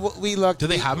seat? We looked. Do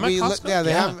they have them at Costco? Yeah,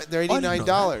 they Yeah. have them. They're Oh, I didn't know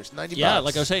 $89, $90. Yeah,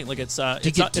 like I was saying, like it's. Did It's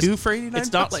you get not, two for 89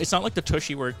 It's not. bucks? Like, it's not like the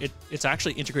Tushy where it's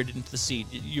actually integrated into the seat.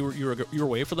 You were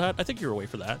away for that. I think you were away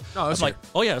for that. No, I was I'm like,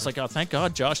 here. oh yeah. It's like, oh, thank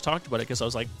God, Josh talked about it because I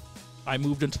was like, I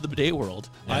moved into the bidet world.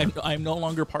 I'm no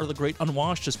longer part of the great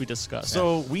unwashed as we discussed.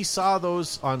 So we saw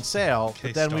those on sale, Okay,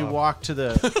 but then we stop. walked to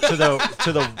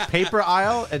the paper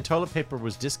aisle, and toilet paper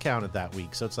was discounted that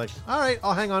week. So it's like, all right,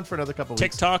 I'll hang on for another couple weeks.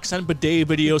 TikTok send bidet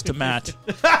videos to Matt.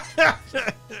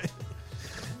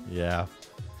 Yeah.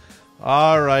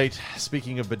 All right.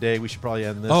 Speaking of bidet, we should probably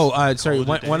end this. Sorry.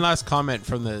 Call it a day. One last comment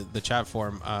from the chat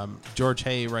forum. George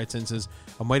Hay writes in and says,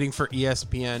 "I'm waiting for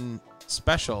ESPN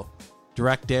special,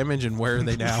 Direct Damage, and where are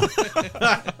they now?"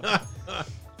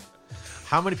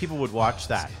 How many people would watch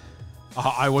that?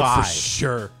 I would for 5.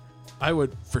 sure. I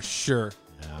would for sure.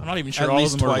 I'm not even sure At all of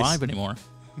least them are twice. live anymore.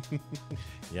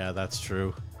 Yeah, that's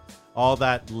true. All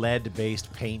that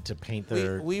lead-based paint to paint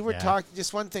their. We were yeah. talking,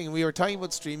 just one thing, we were talking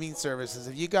about streaming services.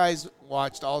 If you guys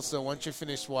watched also, once you're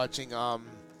finished watching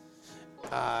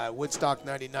Woodstock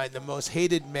 99, the most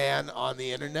hated man on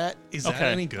the internet. Is that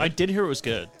Okay, any good? I did hear it was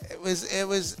good. It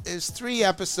was 3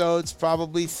 episodes,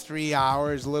 probably 3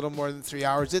 hours, a little more than 3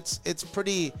 hours. It's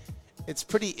pretty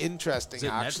interesting, Is it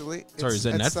Net- actually. Sorry, is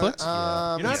it Netflix?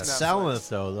 You're not it's selling Netflix.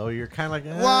 it though. You're kind of like,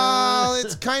 Well,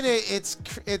 it's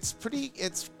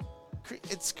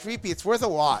creepy. It's worth a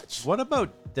watch. What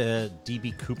about the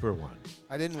DB Cooper one?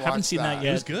 I didn't watch Haven't seen that It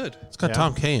yet. was good. It's got Yeah.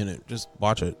 Tom K in it. Just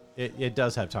watch it. It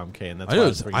does have Tom K, and that's I, why I know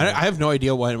was it's- bringing it I up. have no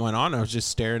idea what went on. I was just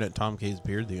staring at Tom K's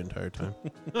beard the entire time.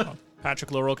 Patrick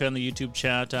LaRocca in the YouTube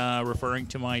chat referring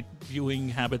to my viewing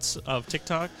habits of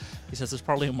TikTok. He says there's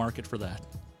probably a market for that.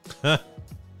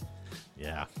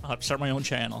 Yeah, I'll have to start my own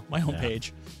channel, my own Yeah.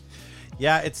 page.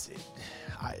 yeah.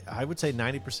 I would say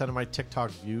 90% of my TikTok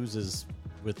views is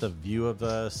with the view of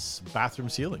the bathroom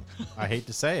ceiling. I hate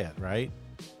to say it, right?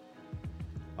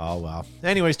 Oh well.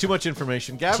 Anyways, too much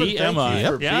information. Gavin, TMI. thank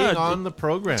you for Yeah, being on the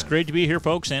program. It's great to be here,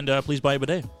 folks, and please buy a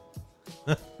bidet.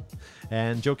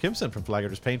 And Joe Kimson from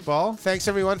Flaggers Paintball. Thanks,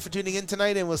 everyone, for tuning in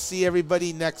tonight, and we'll see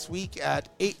everybody next week at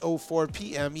 8:04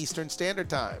 p.m. Eastern Standard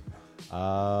Time.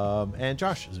 And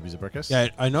Josh is Music Burkus. Yeah,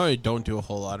 I know I don't do a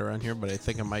whole lot around here, but I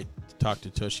think I might talk to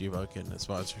Tushy about getting a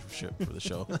sponsorship for the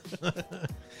show.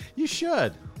 You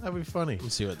should. That'd be funny. We'll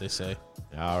see what they say.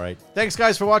 All right. Thanks,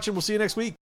 guys, for watching. We'll see you next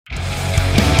week.